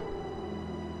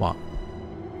 What?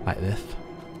 Like this?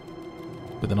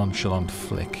 With a nonchalant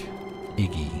flick,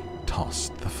 Iggy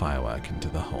tossed the firework into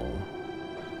the hole.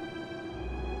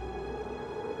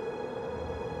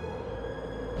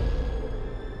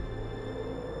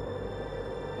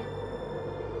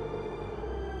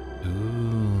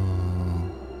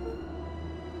 Ooh.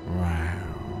 Wow.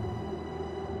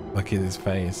 Look at his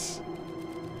face.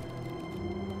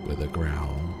 With a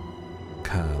growl,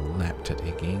 Kerr leapt at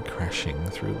Iggy, crashing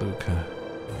through Luca.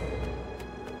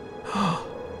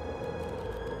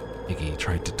 Iggy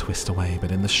tried to twist away,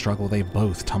 but in the struggle they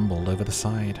both tumbled over the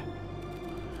side.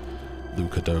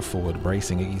 Luca dove forward,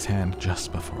 bracing Iggy's hand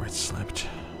just before it slipped.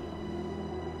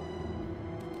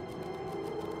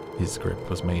 His grip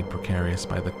was made precarious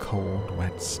by the cold,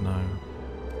 wet snow.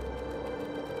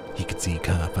 He could see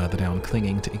Kerr further down,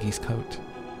 clinging to Iggy's coat.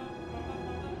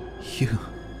 You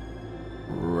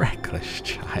reckless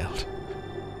child.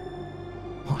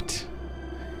 What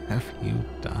have you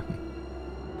done?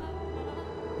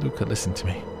 Luca, listen to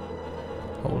me.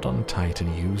 Hold on tight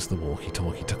and use the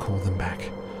walkie-talkie to call them back.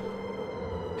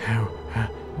 How?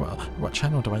 Well, what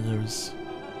channel do I use?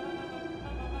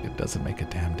 It doesn't make a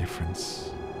damn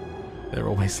difference. They're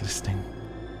always listening.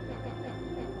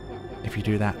 If you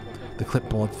do that, the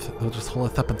clipboard will just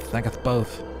hold us up and snag us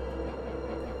both.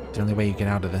 The only way you get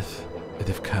out of this is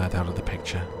if Kurt's out of the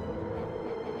picture.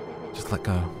 Just let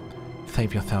go.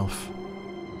 Save yourself.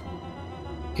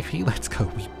 If he lets go,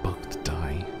 we both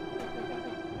die.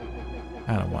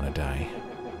 I don't want to die.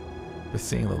 But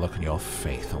seeing the look on your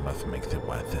face almost makes it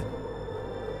worth it.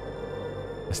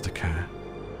 Mr. Kerr,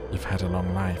 you've had a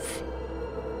long life.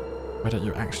 Why don't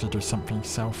you actually do something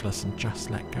selfless and just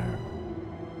let go?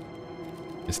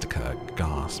 Mr. Kerr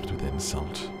gasped with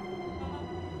insult.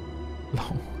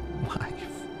 Long life?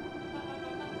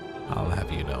 I'll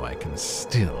have you know I can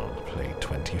still play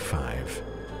 25.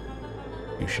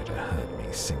 You should have heard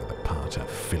me sing the part of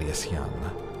Phileas Young.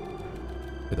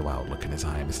 With a wild look in his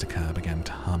eye, Mr. Kerr began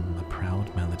to hum a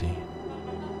proud melody.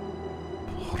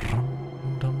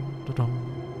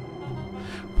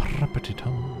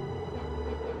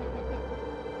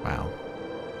 Wow.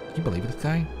 Can you believe this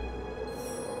guy?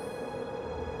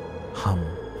 Hum.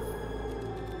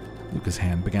 Luca's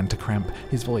hand began to cramp.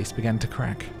 His voice began to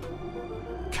crack.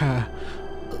 Kerr,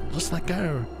 just let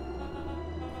go.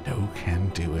 No can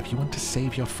do. If you want to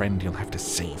save your friend, you'll have to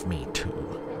save me too.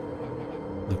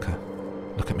 Luca,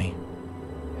 look at me.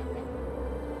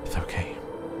 It's okay.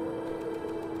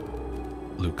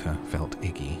 Luca felt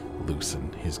Iggy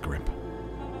loosen his grip.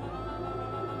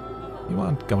 You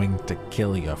aren't going to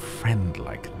kill your friend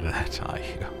like that, are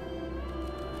you?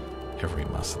 Every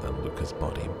muscle in Luca's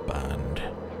body burned.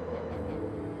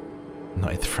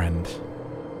 Not his friend.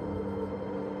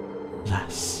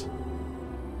 Yes.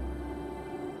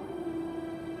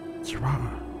 You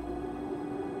are.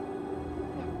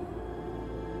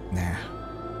 Nah.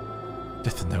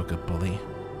 Just a no-good bully.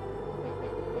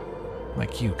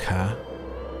 Like you, Kerr.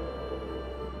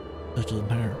 Iggy,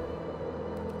 no.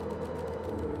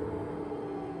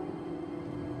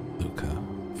 Luca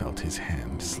felt his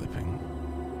hand slipping.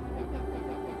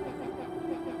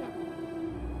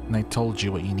 And I told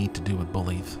you what you need to do with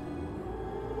bullies.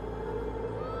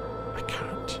 I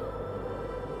can't.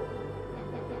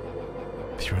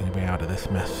 It's your only way out of this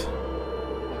mess.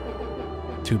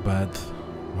 2 birds,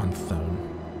 1 stone.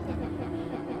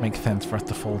 Makes sense for us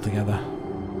to fall together.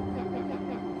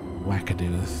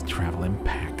 Wackadoos travel in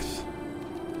packs.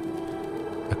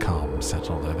 A calm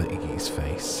settled over Iggy's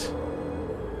face.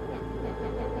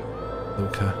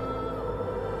 Luca,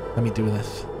 let me do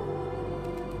this.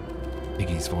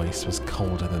 Iggy's voice was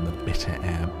colder than the bitter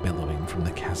air billowing from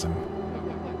the chasm.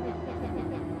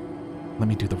 Let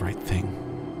me do the right thing.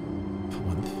 For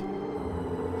once.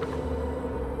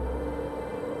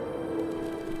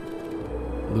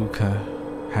 Luca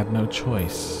had no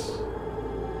choice.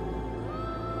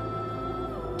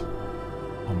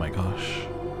 Oh my gosh.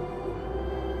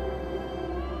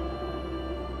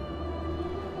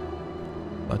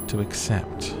 But to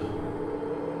accept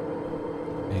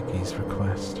Iggy's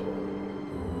request.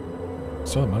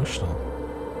 So emotional.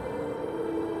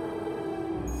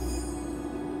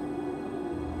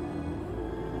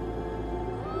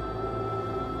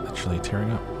 Literally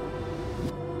tearing up.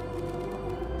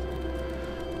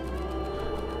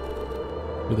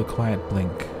 With a quiet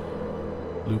blink,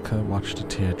 Luca watched a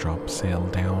teardrop sail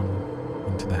down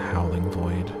into the howling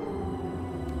void.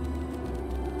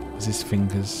 As his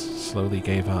fingers slowly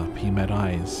gave up, he met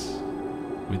eyes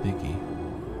with Iggy.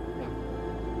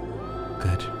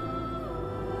 Good.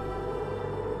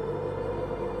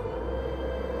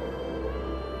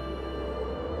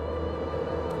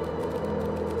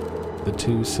 The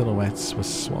 2 silhouettes were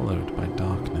swallowed by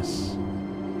darkness.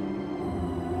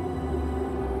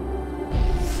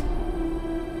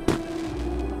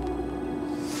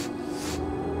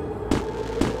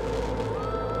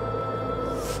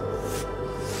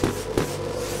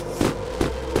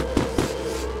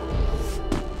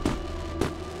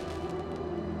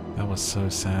 That was so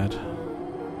sad.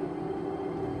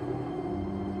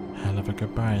 Hell of a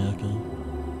goodbye, Iggy.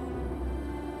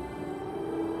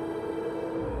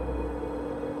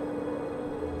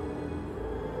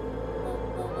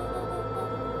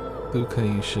 Luca,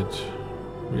 you should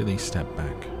really step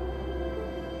back.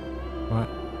 What?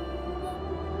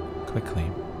 Quickly.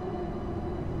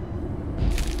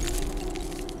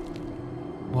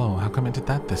 Whoa, how come it did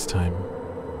that this time?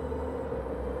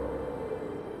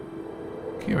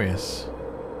 Curious.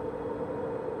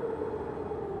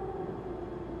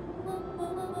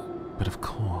 But of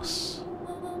course,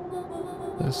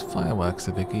 those fireworks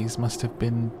of Iggy's must have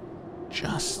been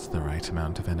just the right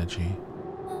amount of energy.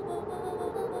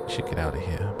 Should get out of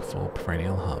here before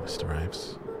perennial harvest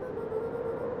arrives.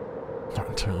 Not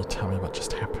until you tell me what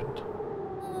just happened.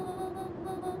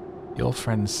 Your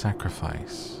friend's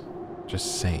sacrifice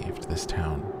just saved this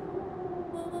town.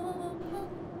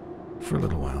 For a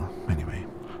little while, anyway.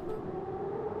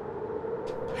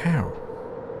 How?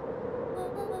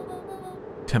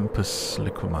 Tempus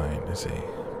liquamine is a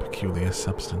peculiar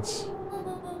substance.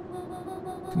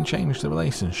 It can change the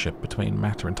relationship between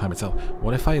matter and time itself.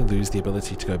 What if I lose the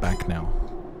ability to go back now?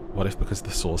 What if because the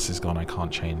source is gone I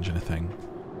can't change anything?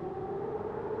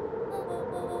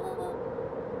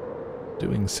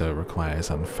 Doing so requires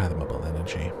unfathomable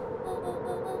energy.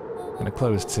 In a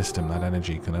closed system, that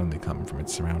energy can only come from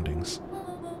its surroundings.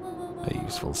 A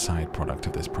useful side product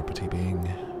of this property being,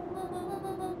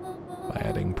 by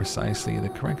adding precisely the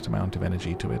correct amount of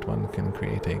energy to it, one can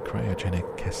create a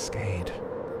cryogenic cascade.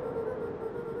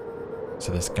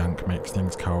 So this gunk makes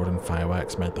things cold and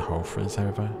fireworks make the whole frizz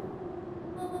over?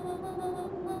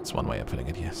 It's one way of putting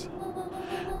it, yes.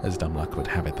 As dumb luck would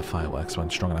have it, the fireworks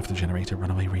weren't strong enough to generate a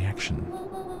runaway reaction.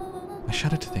 I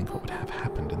shudder to think what would have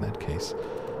happened in that case.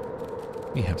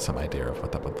 We have some idea of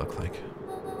what that would look like.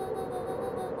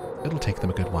 It'll take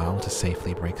them a good while to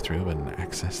safely break through and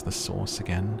access the source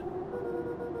again.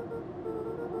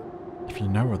 If you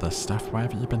know all this stuff, why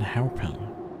haven't you been helping?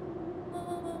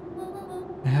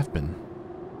 I have been.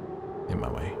 In my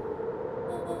way.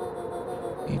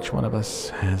 Each one of us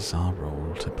has our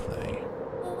role to play.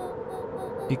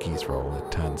 Iggy's role,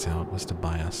 it turns out, was to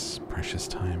buy us precious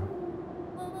time.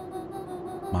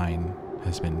 Mine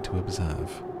has been to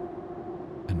observe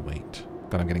and wait.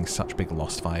 God, I'm getting such big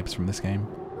Lost vibes from this game.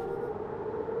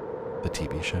 The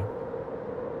TV show.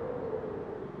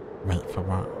 Wait for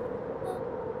what?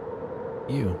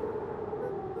 You.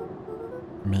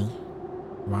 Me?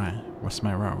 Why? What's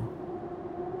my role?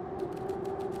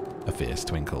 A fierce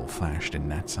twinkle flashed in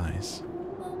Nat's eyes.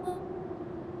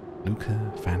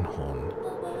 Luca Van Horn,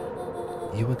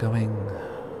 you were going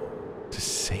to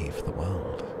save the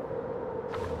world.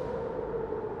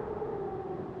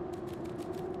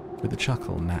 With a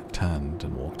chuckle, Nat turned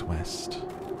and walked west.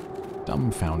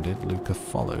 Dumbfounded, Luca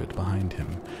followed behind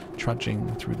him,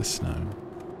 trudging through the snow.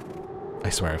 I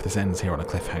swear, if this ends here on a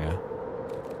cliffhanger,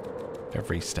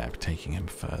 every step taking him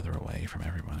further away from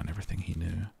everyone and everything he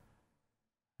knew,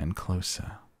 and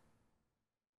closer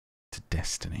to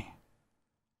destiny.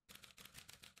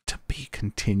 To be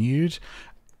continued?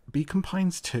 Beacon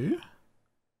Pines 2?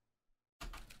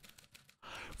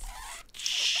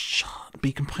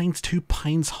 Beacon Pines 2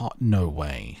 Pines Hot? No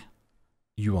way.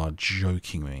 You are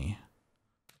joking me.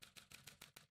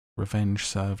 Revenge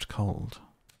served cold.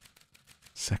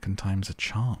 Second time's a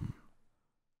charm.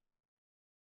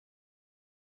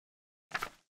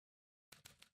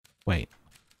 Wait,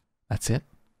 that's it?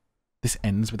 This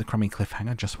ends with a crummy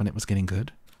cliffhanger just when it was getting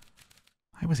good?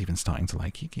 I was even starting to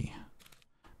like Kiki.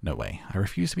 No way, I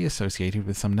refuse to be associated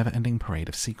with some never-ending parade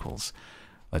of sequels.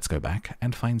 Let's go back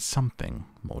and find something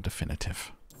more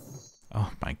definitive.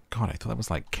 Oh my god, I thought that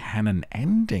was like canon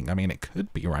ending. I mean, it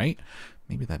could be, right?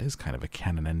 Maybe that is kind of a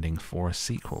canon ending for a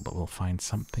sequel, but we'll find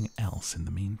something else in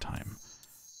the meantime.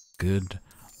 Good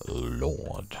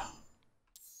lord.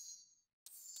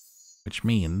 Which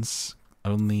means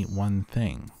only one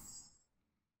thing.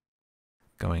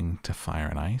 Going to Fire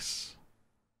and Ice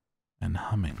and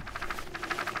humming.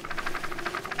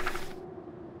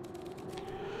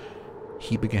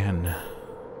 He began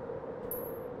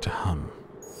to hum.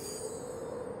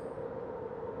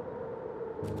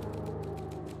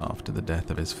 After the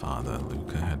death of his father,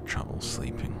 Luca had trouble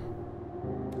sleeping.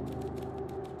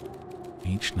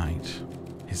 Each night,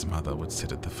 his mother would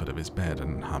sit at the foot of his bed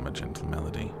and hum a gentle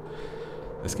melody.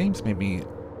 This game's made me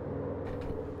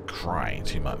cry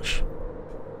too much.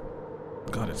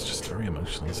 God, it's just very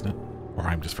emotional, isn't it? Or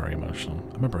I'm just very emotional.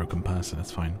 I'm a broken person,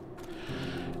 it's fine.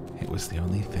 It was the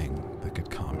only thing that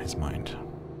could calm his mind.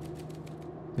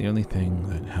 The only thing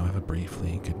that, however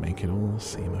briefly, could make it all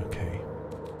seem okay.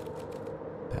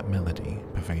 That melody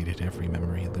pervaded every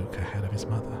memory Luca had of his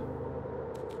mother.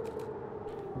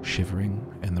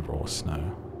 Shivering in the raw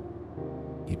snow,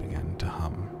 he began to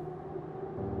hum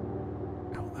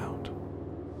out loud.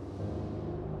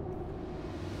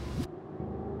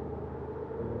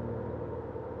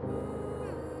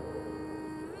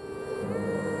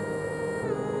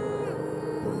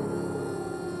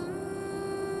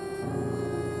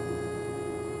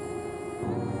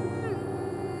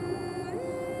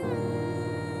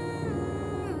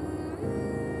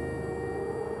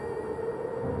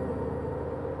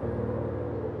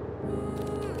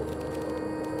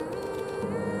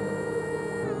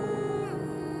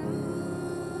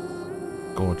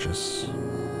 Gorgeous.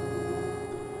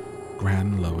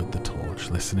 Gran lowered the torch,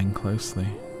 listening closely.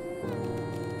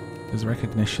 As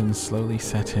recognition slowly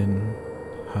set in,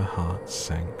 her heart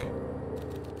sank.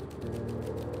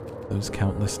 Those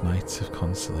countless nights of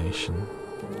consolation,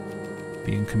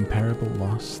 the incomparable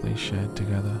loss they shared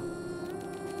together.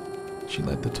 She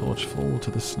let the torch fall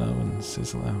to the snow and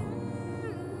sizzle out.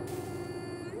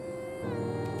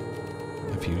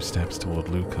 A few steps toward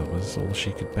Luca was all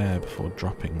she could bear before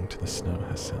dropping to the snow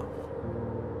herself.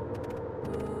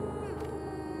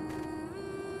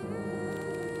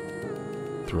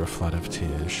 Through a flood of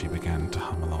tears, she began to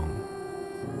hum along,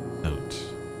 note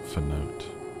for note.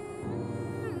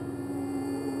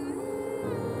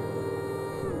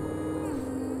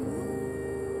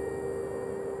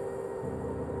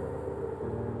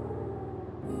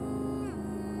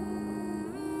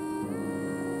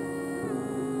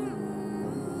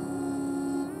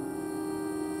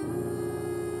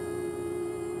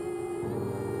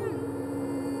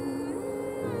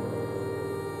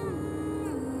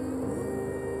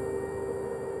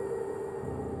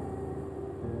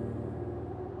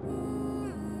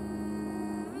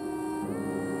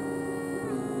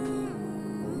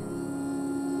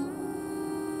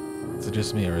 Is it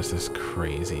just me, or is this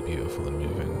crazy beautiful and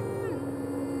moving?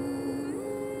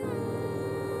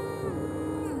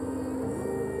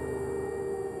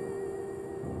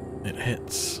 It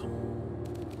hits.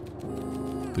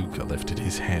 Luca lifted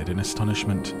his head in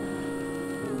astonishment.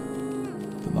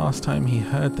 The last time he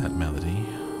heard that melody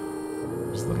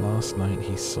was the last night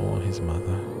he saw his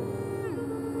mother.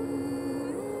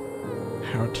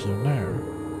 How do you know?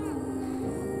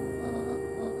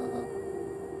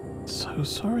 So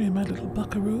sorry, my little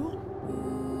buckaroo.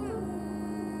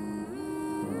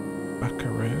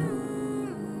 Buckaroo?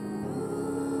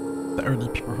 The only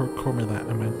people who call me that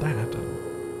are my dad and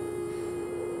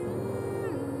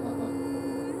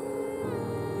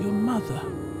your mother.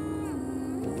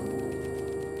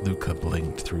 Luca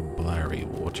blinked through blurry,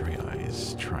 watery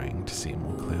eyes, trying to see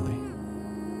more clearly.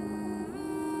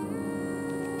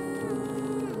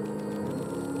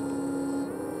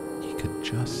 He could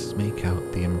just make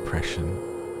out the impression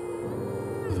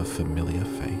of a familiar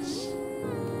face.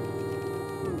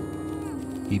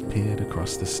 He peered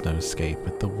across the snowscape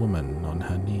at the woman on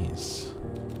her knees.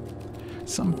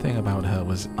 Something about her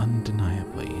was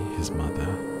undeniably his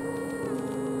mother,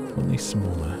 only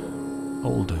smaller,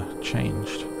 older,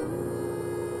 changed.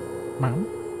 Mom?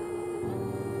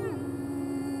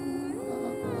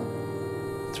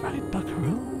 That's right,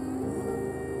 buckaroo.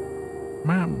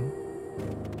 Mom.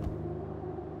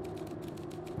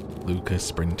 Luca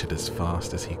sprinted as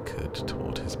fast as he could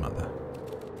toward his mother.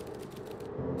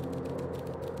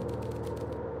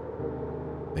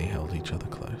 They held each other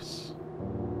close,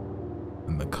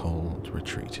 and the cold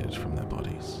retreated from their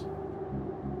bodies.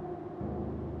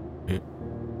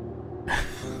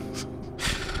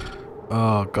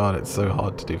 Oh god, it's so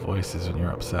hard to do voices when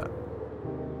you're upset.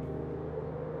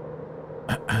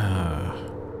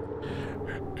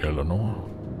 Eleanor,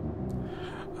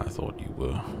 I thought you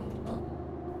were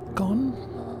gone?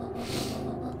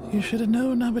 You should have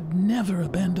known I would never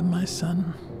abandon my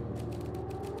son.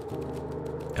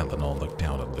 Eleanor looked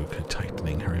down at Luca,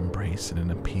 tightening her embrace in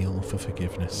an appeal for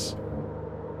forgiveness.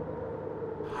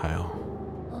 How?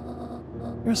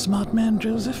 You're a smart man,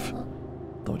 Joseph.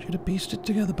 Thought you'd have pieced it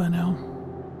together by now.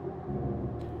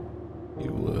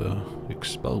 You were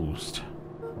exposed.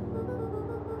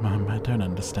 Mom, I don't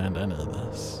understand any of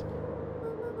this.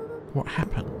 What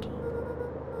happened?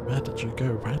 Where did you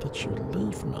go? Why did you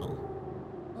leave me?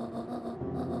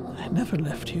 I never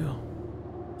left you.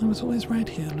 I was always right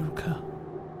here, Luca.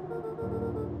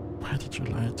 Why did you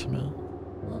lie to me?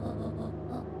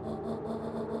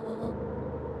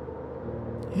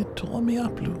 You tore me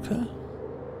up, Luca.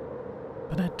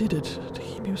 But I did it to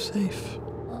keep you safe.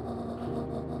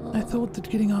 I thought that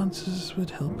getting answers would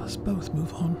help us both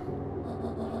move on.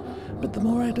 But the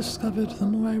more I discovered, the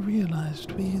more I realized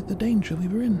the danger we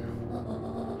were in.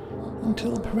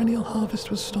 Until perennial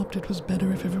harvest was stopped, it was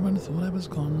better if everyone thought I was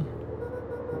gone.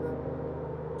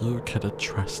 You could have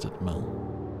trusted me.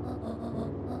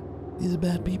 These are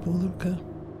bad people, Luca.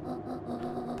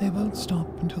 They won't stop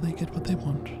until they get what they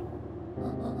want.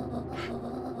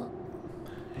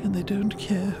 And they don't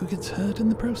care who gets hurt in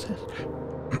the process.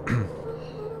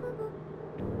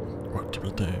 What do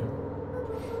we do?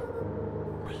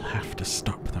 We have to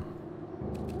stop them.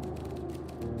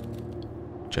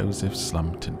 Joseph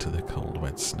slumped into the cold,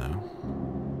 wet snow.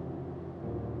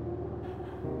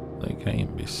 They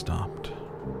can't be stopped.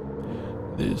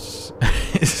 This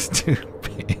is too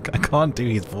big. I can't do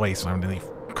his voice when I'm nearly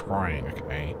crying,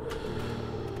 okay?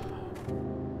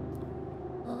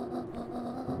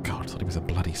 God, I thought he was a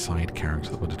black bloody side character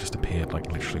that would have just appeared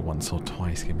like literally once or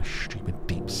twice, gave him a stupid,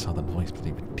 deep southern voice,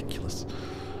 bloody ridiculous.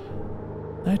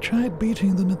 I tried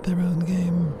beating them at their own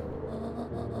game.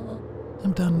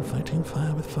 I'm done fighting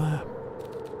fire with fire.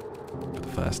 For the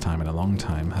first time in a long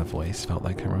time, her voice felt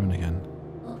like her own again.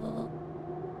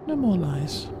 No more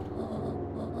lies.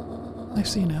 I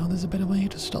see now there's a better way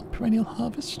to stop perennial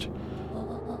harvest.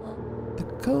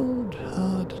 The cold,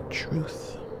 hard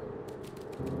truth.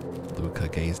 Luca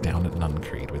gazed down at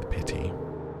Nuncreed with pity.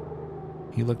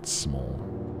 He looked small.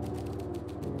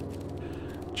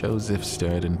 Joseph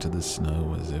stared into the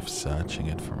snow as if searching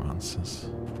it for answers.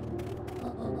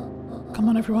 Come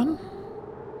on, everyone.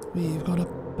 We've got a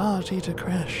party to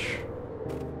crash.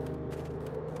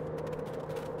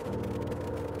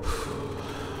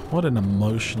 What an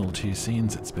emotional 2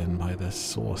 scenes it's been by this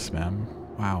source, man.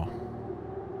 Wow.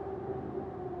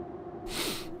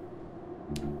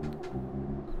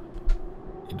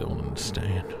 You don't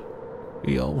understand.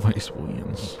 He always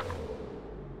wins.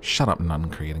 Shut up,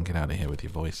 Nuncreed, and get out of here with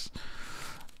your voice.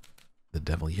 The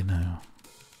devil you know.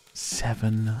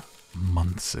 7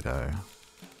 months ago,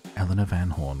 Eleanor Van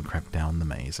Horn crept down the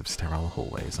maze of sterile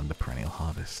hallways under perennial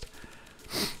harvest.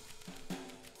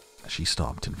 She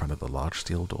stopped in front of the large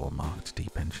steel door marked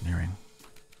Deep Engineering.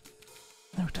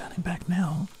 No turning back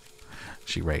now.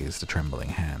 She raised a trembling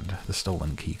hand. The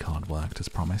stolen keycard worked as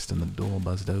promised, and the door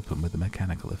buzzed open with a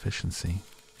mechanical efficiency.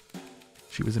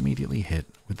 She was immediately hit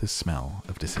with the smell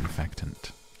of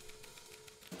disinfectant.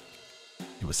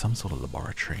 It was some sort of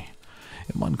laboratory.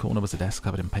 In one corner was a desk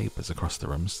covered in papers. Across the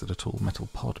room stood a tall metal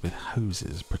pod with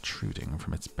hoses protruding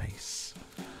from its base.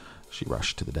 She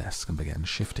rushed to the desk and began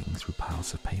shifting through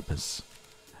piles of papers.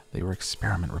 They were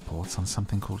experiment reports on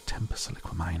something called Tempus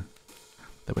Liquamine.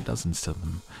 There were dozens of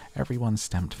them. Every one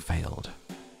stamped failed.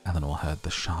 Eleanor heard the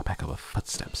sharp echo of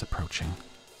footsteps approaching.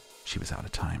 She was out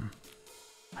of time.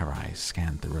 Her eyes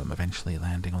scanned the room, eventually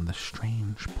landing on the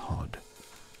strange pod.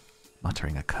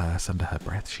 Muttering a curse under her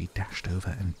breath, she dashed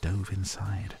over and dove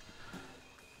inside.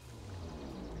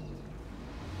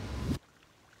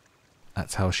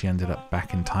 That's how she ended up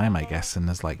back in time, I guess, and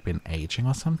has like been aging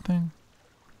or something?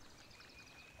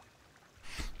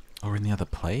 Or in the other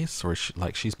place? Or is she,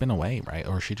 like, she's been away, right?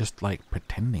 Or is she just like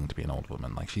pretending to be an old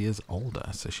woman? Like, she is older,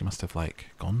 so she must have like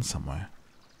gone somewhere.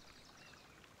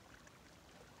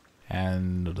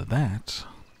 And that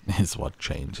is what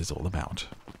change is all about.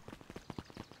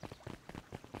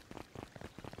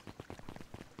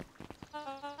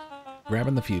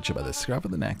 Grabbing the future by the scruff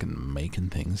of the neck and making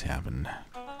things happen.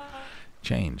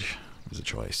 Change is a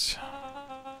choice.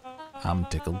 I'm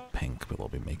tickled pink. We'll all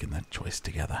be making that choice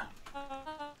together.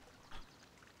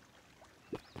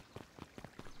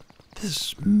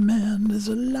 This man is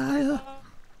a liar.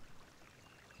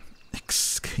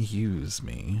 Excuse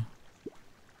me.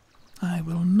 I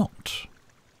will not.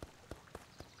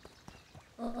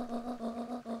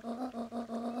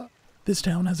 This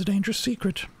town has a dangerous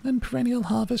secret, and perennial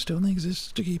harvest only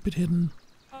exists to keep it hidden.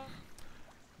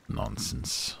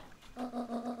 Nonsense.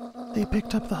 They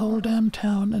picked up the whole damn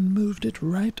town and moved it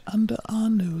right under our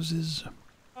noses.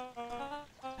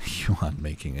 You aren't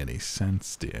making any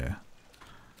sense, dear.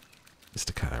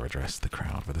 Mr. Kerr addressed the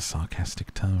crowd with a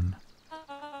sarcastic tone.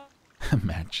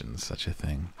 Imagine such a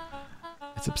thing.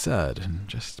 It's absurd and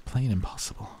just plain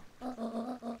impossible.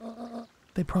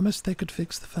 They promised they could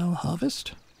fix the foul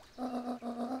harvest.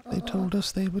 They told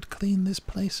us they would clean this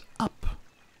place up.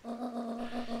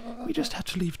 We just had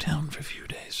to leave town for a few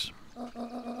days.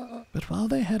 But while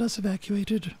they had us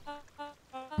evacuated...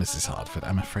 Mrs. Hartford,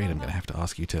 I'm afraid I'm going to have to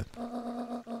ask you to...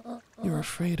 You're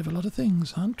afraid of a lot of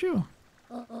things, aren't you?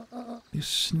 You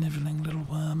snivelling little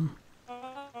worm.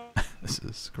 This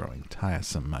is growing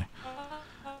tiresome.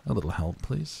 A little help,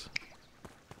 please.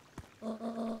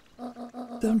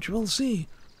 Don't you all see?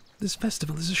 This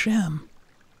festival is a sham.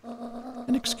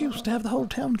 An excuse to have the whole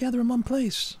town gather in one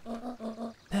place.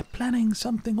 They're planning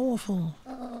something awful.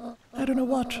 I don't know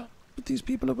what, but these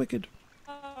people are wicked.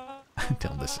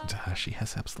 Don't listen to her. She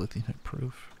has absolutely no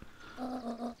proof.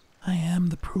 I am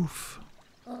the proof.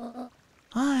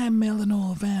 I'm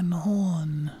Eleanor Van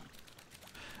Horn.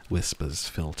 Whispers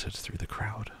filtered through the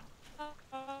crowd.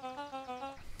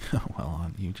 Well,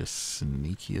 aren't you just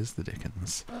sneaky as the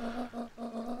dickens?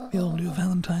 We all knew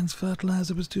Valentine's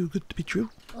fertilizer was too good to be true.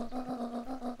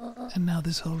 And now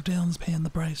this whole town's paying the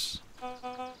price.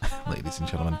 Ladies and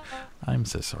gentlemen, I'm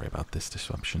so sorry about this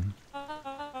disruption.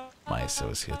 My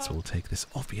associates will take this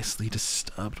obviously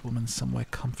disturbed woman somewhere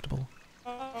comfortable,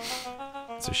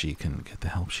 so she can get the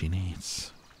help she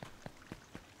needs.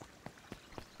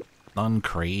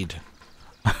 Nuncreed.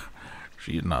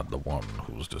 She's not the one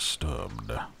who's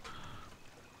disturbed.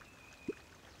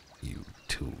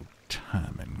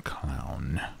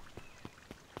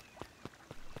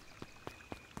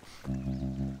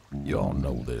 You all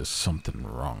know there's something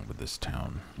wrong with this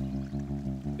town.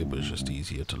 It was just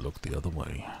easier to look the other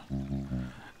way.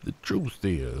 The truth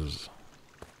is...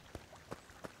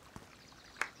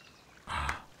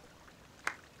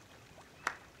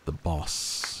 the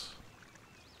boss.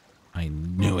 I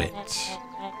knew it.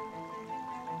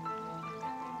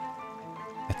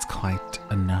 It's quite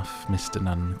enough, Mr.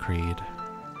 Nuncreed.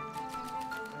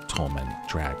 Torment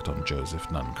dragged on Joseph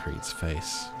Nuncreed's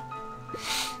face.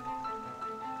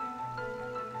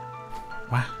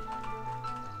 What?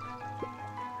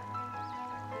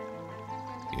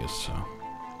 Yes, sir.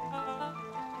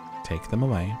 Take them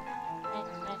away.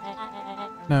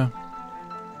 No.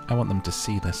 I want them to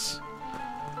see this.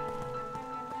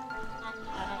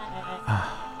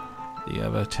 The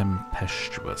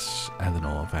ever-tempestuous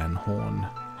Eleanor Van Horn.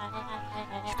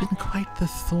 You've been quite the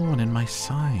thorn in my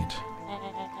side.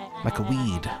 Like a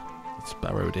weed that's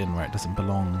burrowed in where it doesn't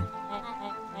belong.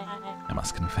 I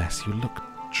must confess, you look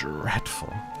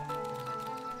dreadful.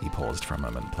 He paused for a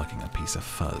moment, plucking a piece of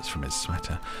fuzz from his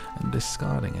sweater and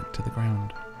discarding it to the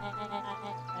ground.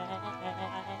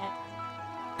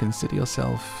 Consider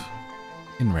yourself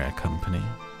in rare company.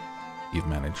 You've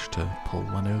managed to pull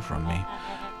one over on me.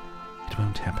 It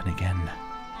won't happen again.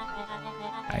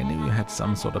 I knew you had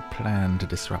some sort of plan to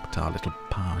disrupt our little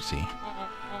party,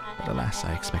 but alas,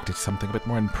 I expected something a bit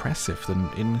more impressive than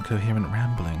incoherent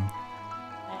rambling.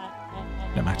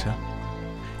 No matter.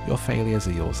 Your failures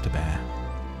are yours to bear.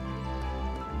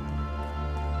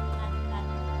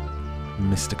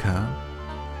 Mr. Kerr?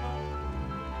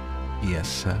 Yes,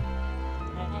 sir?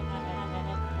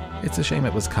 It's a shame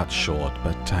it was cut short,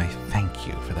 but I thank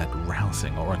you for that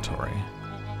rousing oratory.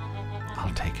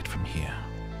 I'll take it from here.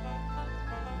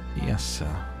 Yes, sir,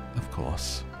 of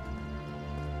course.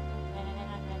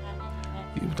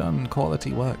 You've done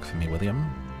quality work for me,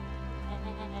 William.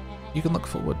 You can look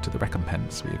forward to the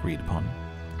recompense we agreed upon.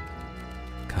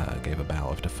 Kerr gave a bow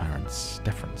of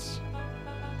deference.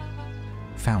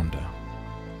 Founder,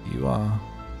 you are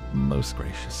most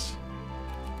gracious.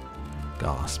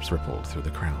 Gasps rippled through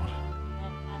the crowd.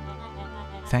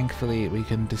 Thankfully, we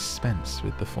can dispense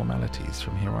with the formalities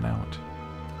from here on out.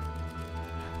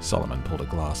 Solomon pulled a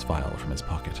glass vial from his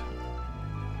pocket.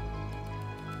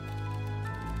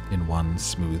 In one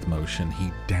smooth motion,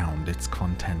 he downed its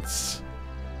contents.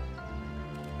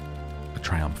 A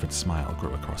triumphant smile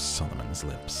grew across Solomon's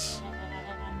lips.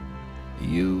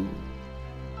 You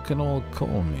can all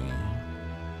call me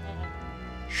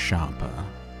Sharper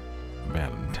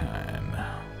Valentine.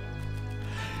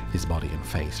 His body and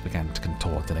face began to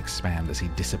contort and expand as he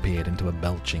disappeared into a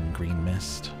belching green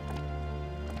mist.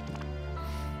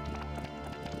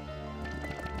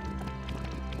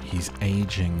 He's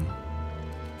aging.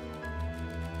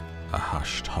 A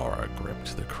hushed horror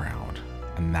gripped the crowd,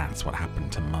 and that's what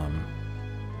happened to Mum.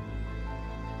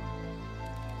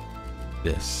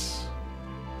 This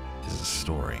is a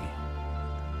story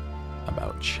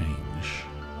about change.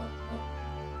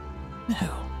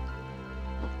 No.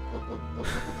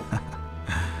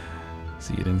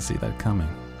 So you didn't see that coming?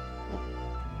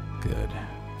 Good.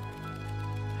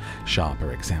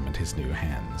 Sharper examined his new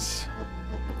hands.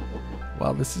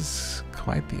 Well, this is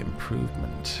quite the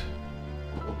improvement.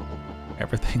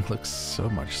 Everything looks so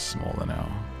much smaller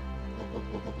now.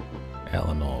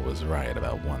 Eleanor was right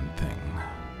about one thing.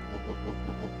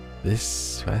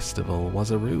 This festival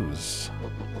was a ruse.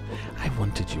 I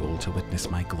wanted you all to witness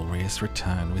my glorious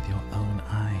return with your own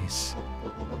eyes.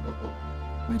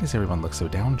 Why does everyone look so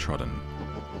downtrodden?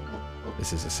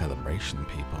 This is a celebration,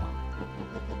 people.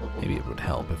 Maybe it would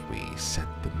help if we set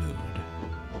the mood.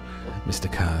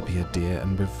 Mr. Kerr, be a dear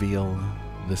and reveal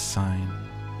the sign.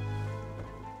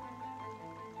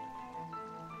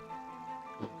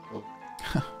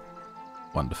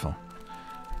 Wonderful.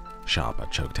 Sharper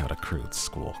choked out a crude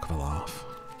squawk of a laugh.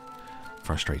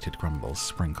 Frustrated grumbles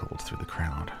sprinkled through the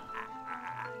crowd.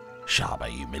 Sharper,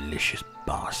 you malicious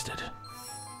bastard.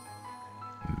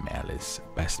 Malice.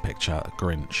 Best Picture,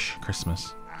 Grinch,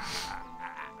 Christmas.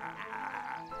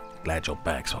 Glad you're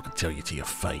back so I can tell you to your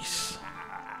face.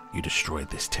 You destroyed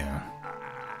this town.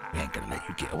 We ain't gonna let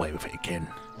you get away with it again.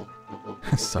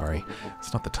 Sorry,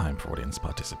 it's not the time for audience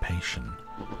participation.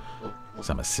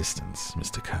 Some assistance,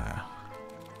 Mr. Kerr.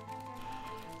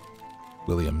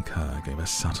 William Kerr gave a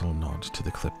subtle nod to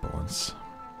the clipboards.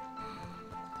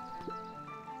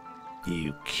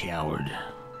 You coward.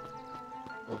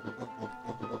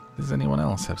 Does anyone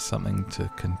else have something to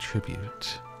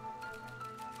contribute?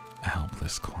 A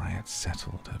helpless quiet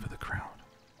settled over the crowd.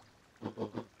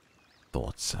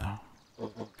 Thought so.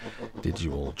 Did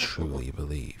you all truly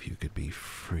believe you could be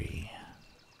free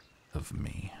of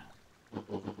me?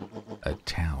 A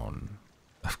town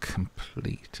of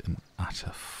complete and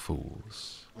utter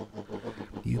fools.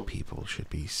 You people should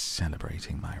be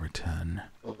celebrating my return.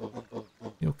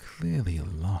 You're clearly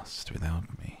lost without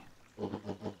me.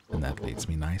 And that leads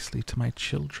me nicely to my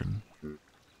children.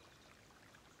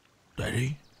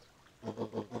 Daddy?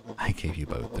 I gave you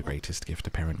both the greatest gift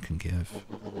a parent can give,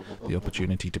 the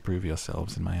opportunity to prove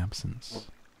yourselves in my absence.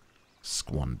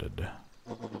 Squandered.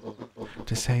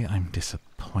 To say I'm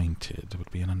disappointed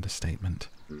would be an understatement.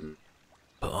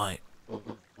 But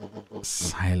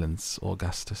Silence,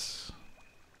 Augustus.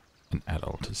 An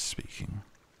adult is speaking.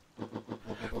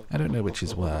 I don't know which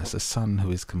is worse, a son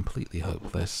who is completely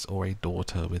hopeless, or a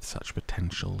daughter with such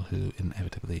potential who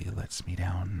inevitably lets me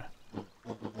down.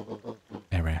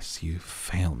 Eres, you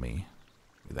fail me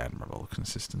with admirable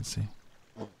consistency.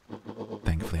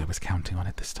 Thankfully, I was counting on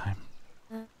it this time.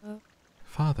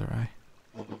 Father, I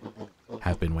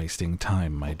have been wasting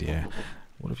time, my dear.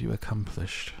 What have you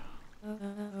accomplished?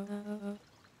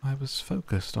 I was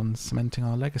focused on cementing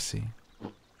our legacy.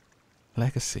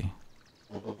 Legacy?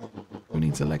 Who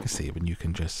needs a legacy when you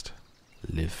can just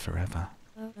live forever?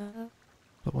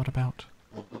 But what about...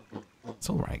 It's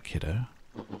all right, kiddo.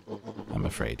 I'm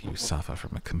afraid you suffer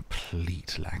from a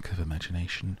complete lack of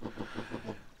imagination.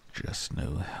 Just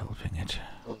no helping it.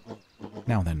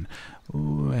 Now then,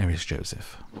 where is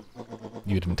Joseph?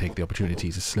 You didn't take the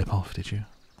opportunity to slip off, did you?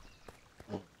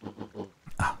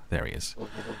 Ah, there he is.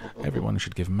 Everyone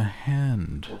should give him a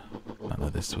hand. None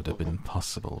of this would have been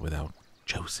possible without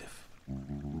Joseph.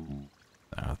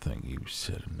 I think you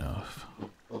said enough.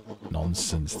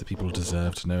 Nonsense. The people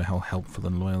deserve to know how helpful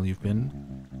and loyal you've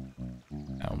been.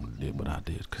 I did what I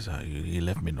did because he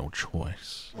left me no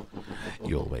choice.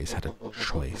 You always had a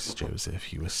choice,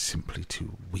 Joseph. You were simply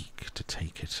too weak to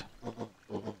take it.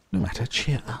 No matter,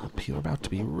 cheer up. You're about to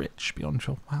be rich beyond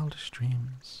your wildest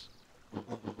dreams.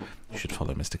 You should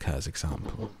follow Mr. Kerr's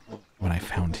example. When I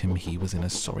found him, he was in a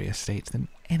sorrier state than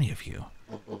any of you.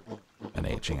 An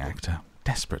aging actor,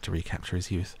 desperate to recapture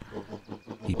his youth.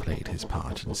 He played his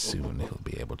part, and soon he'll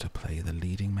be able to play the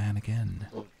leading man again.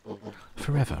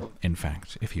 Forever, in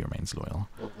fact, if he remains loyal.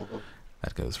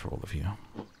 That goes for all of you.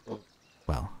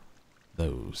 Well,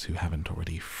 those who haven't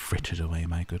already frittered away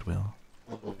my goodwill.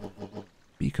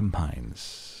 Beacon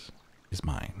Pines is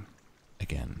mine,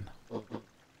 again.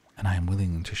 And I am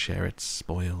willing to share its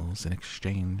spoils in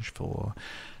exchange for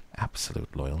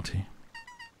absolute loyalty.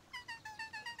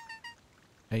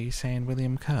 Are you saying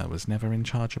William Kerr was never in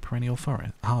charge of perennial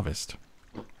harvest?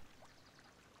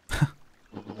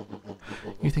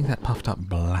 You think that puffed-up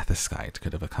blatherskite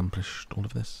could have accomplished all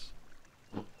of this?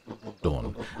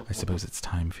 Dawn, I suppose it's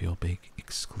time for your big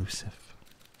exclusive.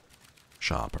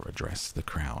 Sharper addressed the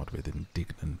crowd with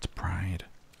indignant pride.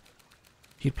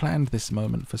 He'd planned this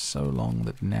moment for so long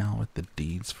that now, at the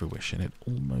deed's fruition, it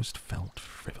almost felt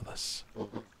frivolous.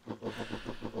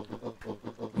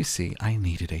 You see, I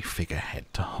needed a figurehead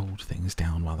to hold things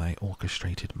down while I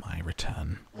orchestrated my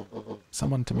return.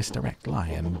 Someone to misdirect, lie,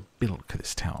 and bilk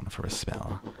this town for a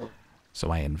spell.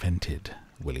 So I invented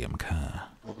William Kerr.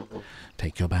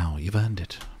 Take your bow, you've earned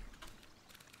it.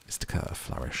 Mr. Kerr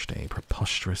flourished a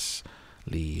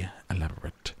preposterously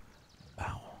elaborate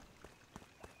bow.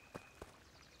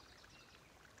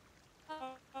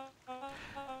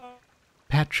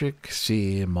 Patrick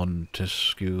C.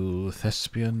 Montesquieu,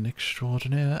 thespian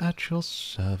extraordinaire, at your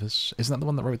service. Isn't that the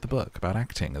one that wrote the book about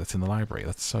acting that's in the library?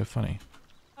 That's so funny.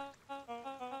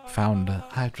 Founder,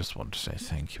 I just want to say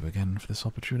thank you again for this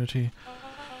opportunity.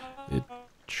 It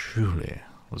truly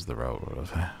was the role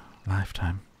of a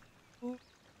lifetime.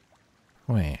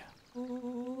 Wait.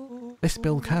 This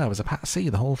Bill Kerr was a patsy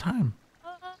the whole time.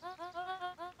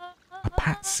 A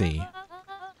patsy.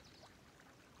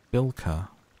 Bill Kerr.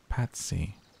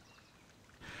 Patsy.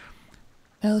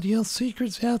 LDL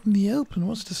secret's out in the open.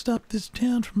 What's to stop this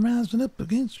town from rising up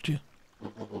against you?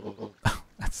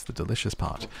 That's the delicious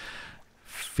part.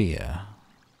 Fear.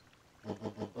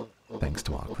 Thanks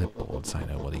to our clipboards, I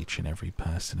know what each and every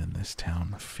person in this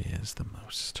town fears the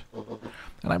most.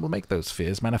 And I will make those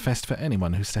fears manifest for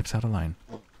anyone who steps out of line.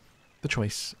 The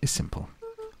choice is simple.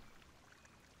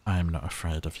 I am not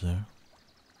afraid of you.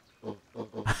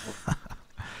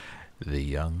 The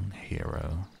young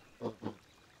hero.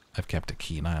 I've kept a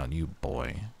keen eye on you,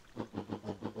 boy.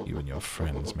 You and your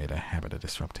friends made a habit of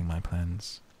disrupting my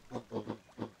plans.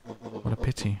 What a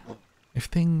pity. If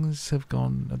things have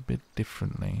gone a bit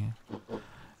differently,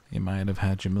 you might have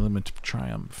had your moment of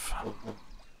triumph.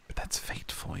 But that's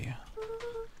fate for you.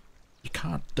 You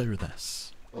can't do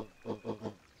this.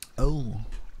 Oh,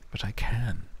 but I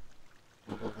can.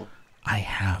 I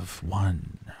have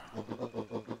won.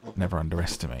 Never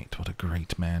underestimate what a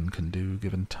great man can do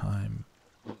given time.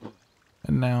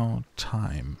 And now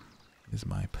time is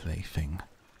my plaything.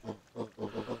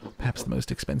 Perhaps the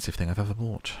most expensive thing I've ever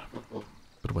bought,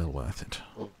 but well worth it.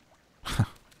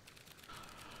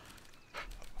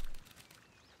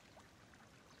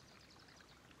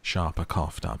 Sharper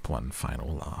coughed up one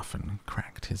final laugh and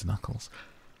cracked his knuckles.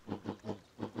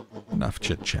 Enough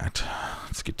chit-chat.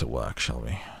 Let's get to work, shall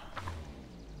we?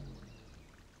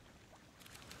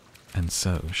 And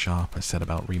so Sharper set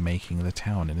about remaking the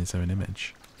town in his own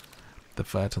image. The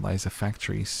fertilizer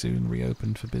factory soon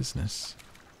reopened for business.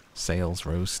 Sales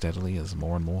rose steadily as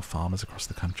more and more farmers across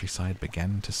the countryside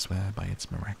began to swear by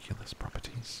its miraculous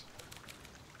properties.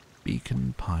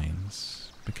 Beacon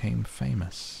Pines became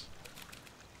famous.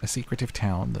 A secretive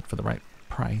town that for the right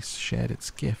price shared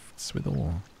its gifts with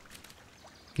all.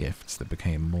 Gifts that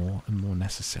became more and more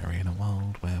necessary in a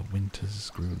world where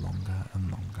winters grew longer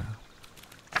and longer.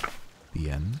 The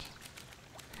end?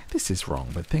 This is wrong,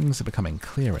 but things are becoming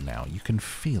clearer now. You can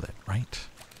feel it, right?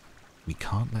 We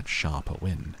can't let Sharper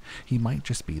win. He might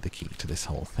just be the key to this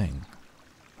whole thing.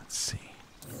 Let's see.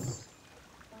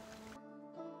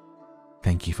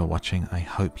 Thank you for watching. I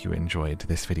hope you enjoyed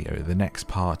this video. The next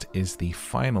part is the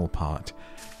final part.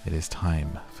 It is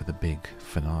time for the big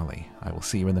finale. I will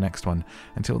see you in the next one.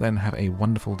 Until then, have a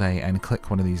wonderful day and click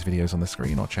one of these videos on the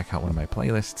screen or check out one of my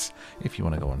playlists if you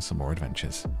want to go on some more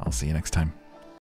adventures. I'll see you next time.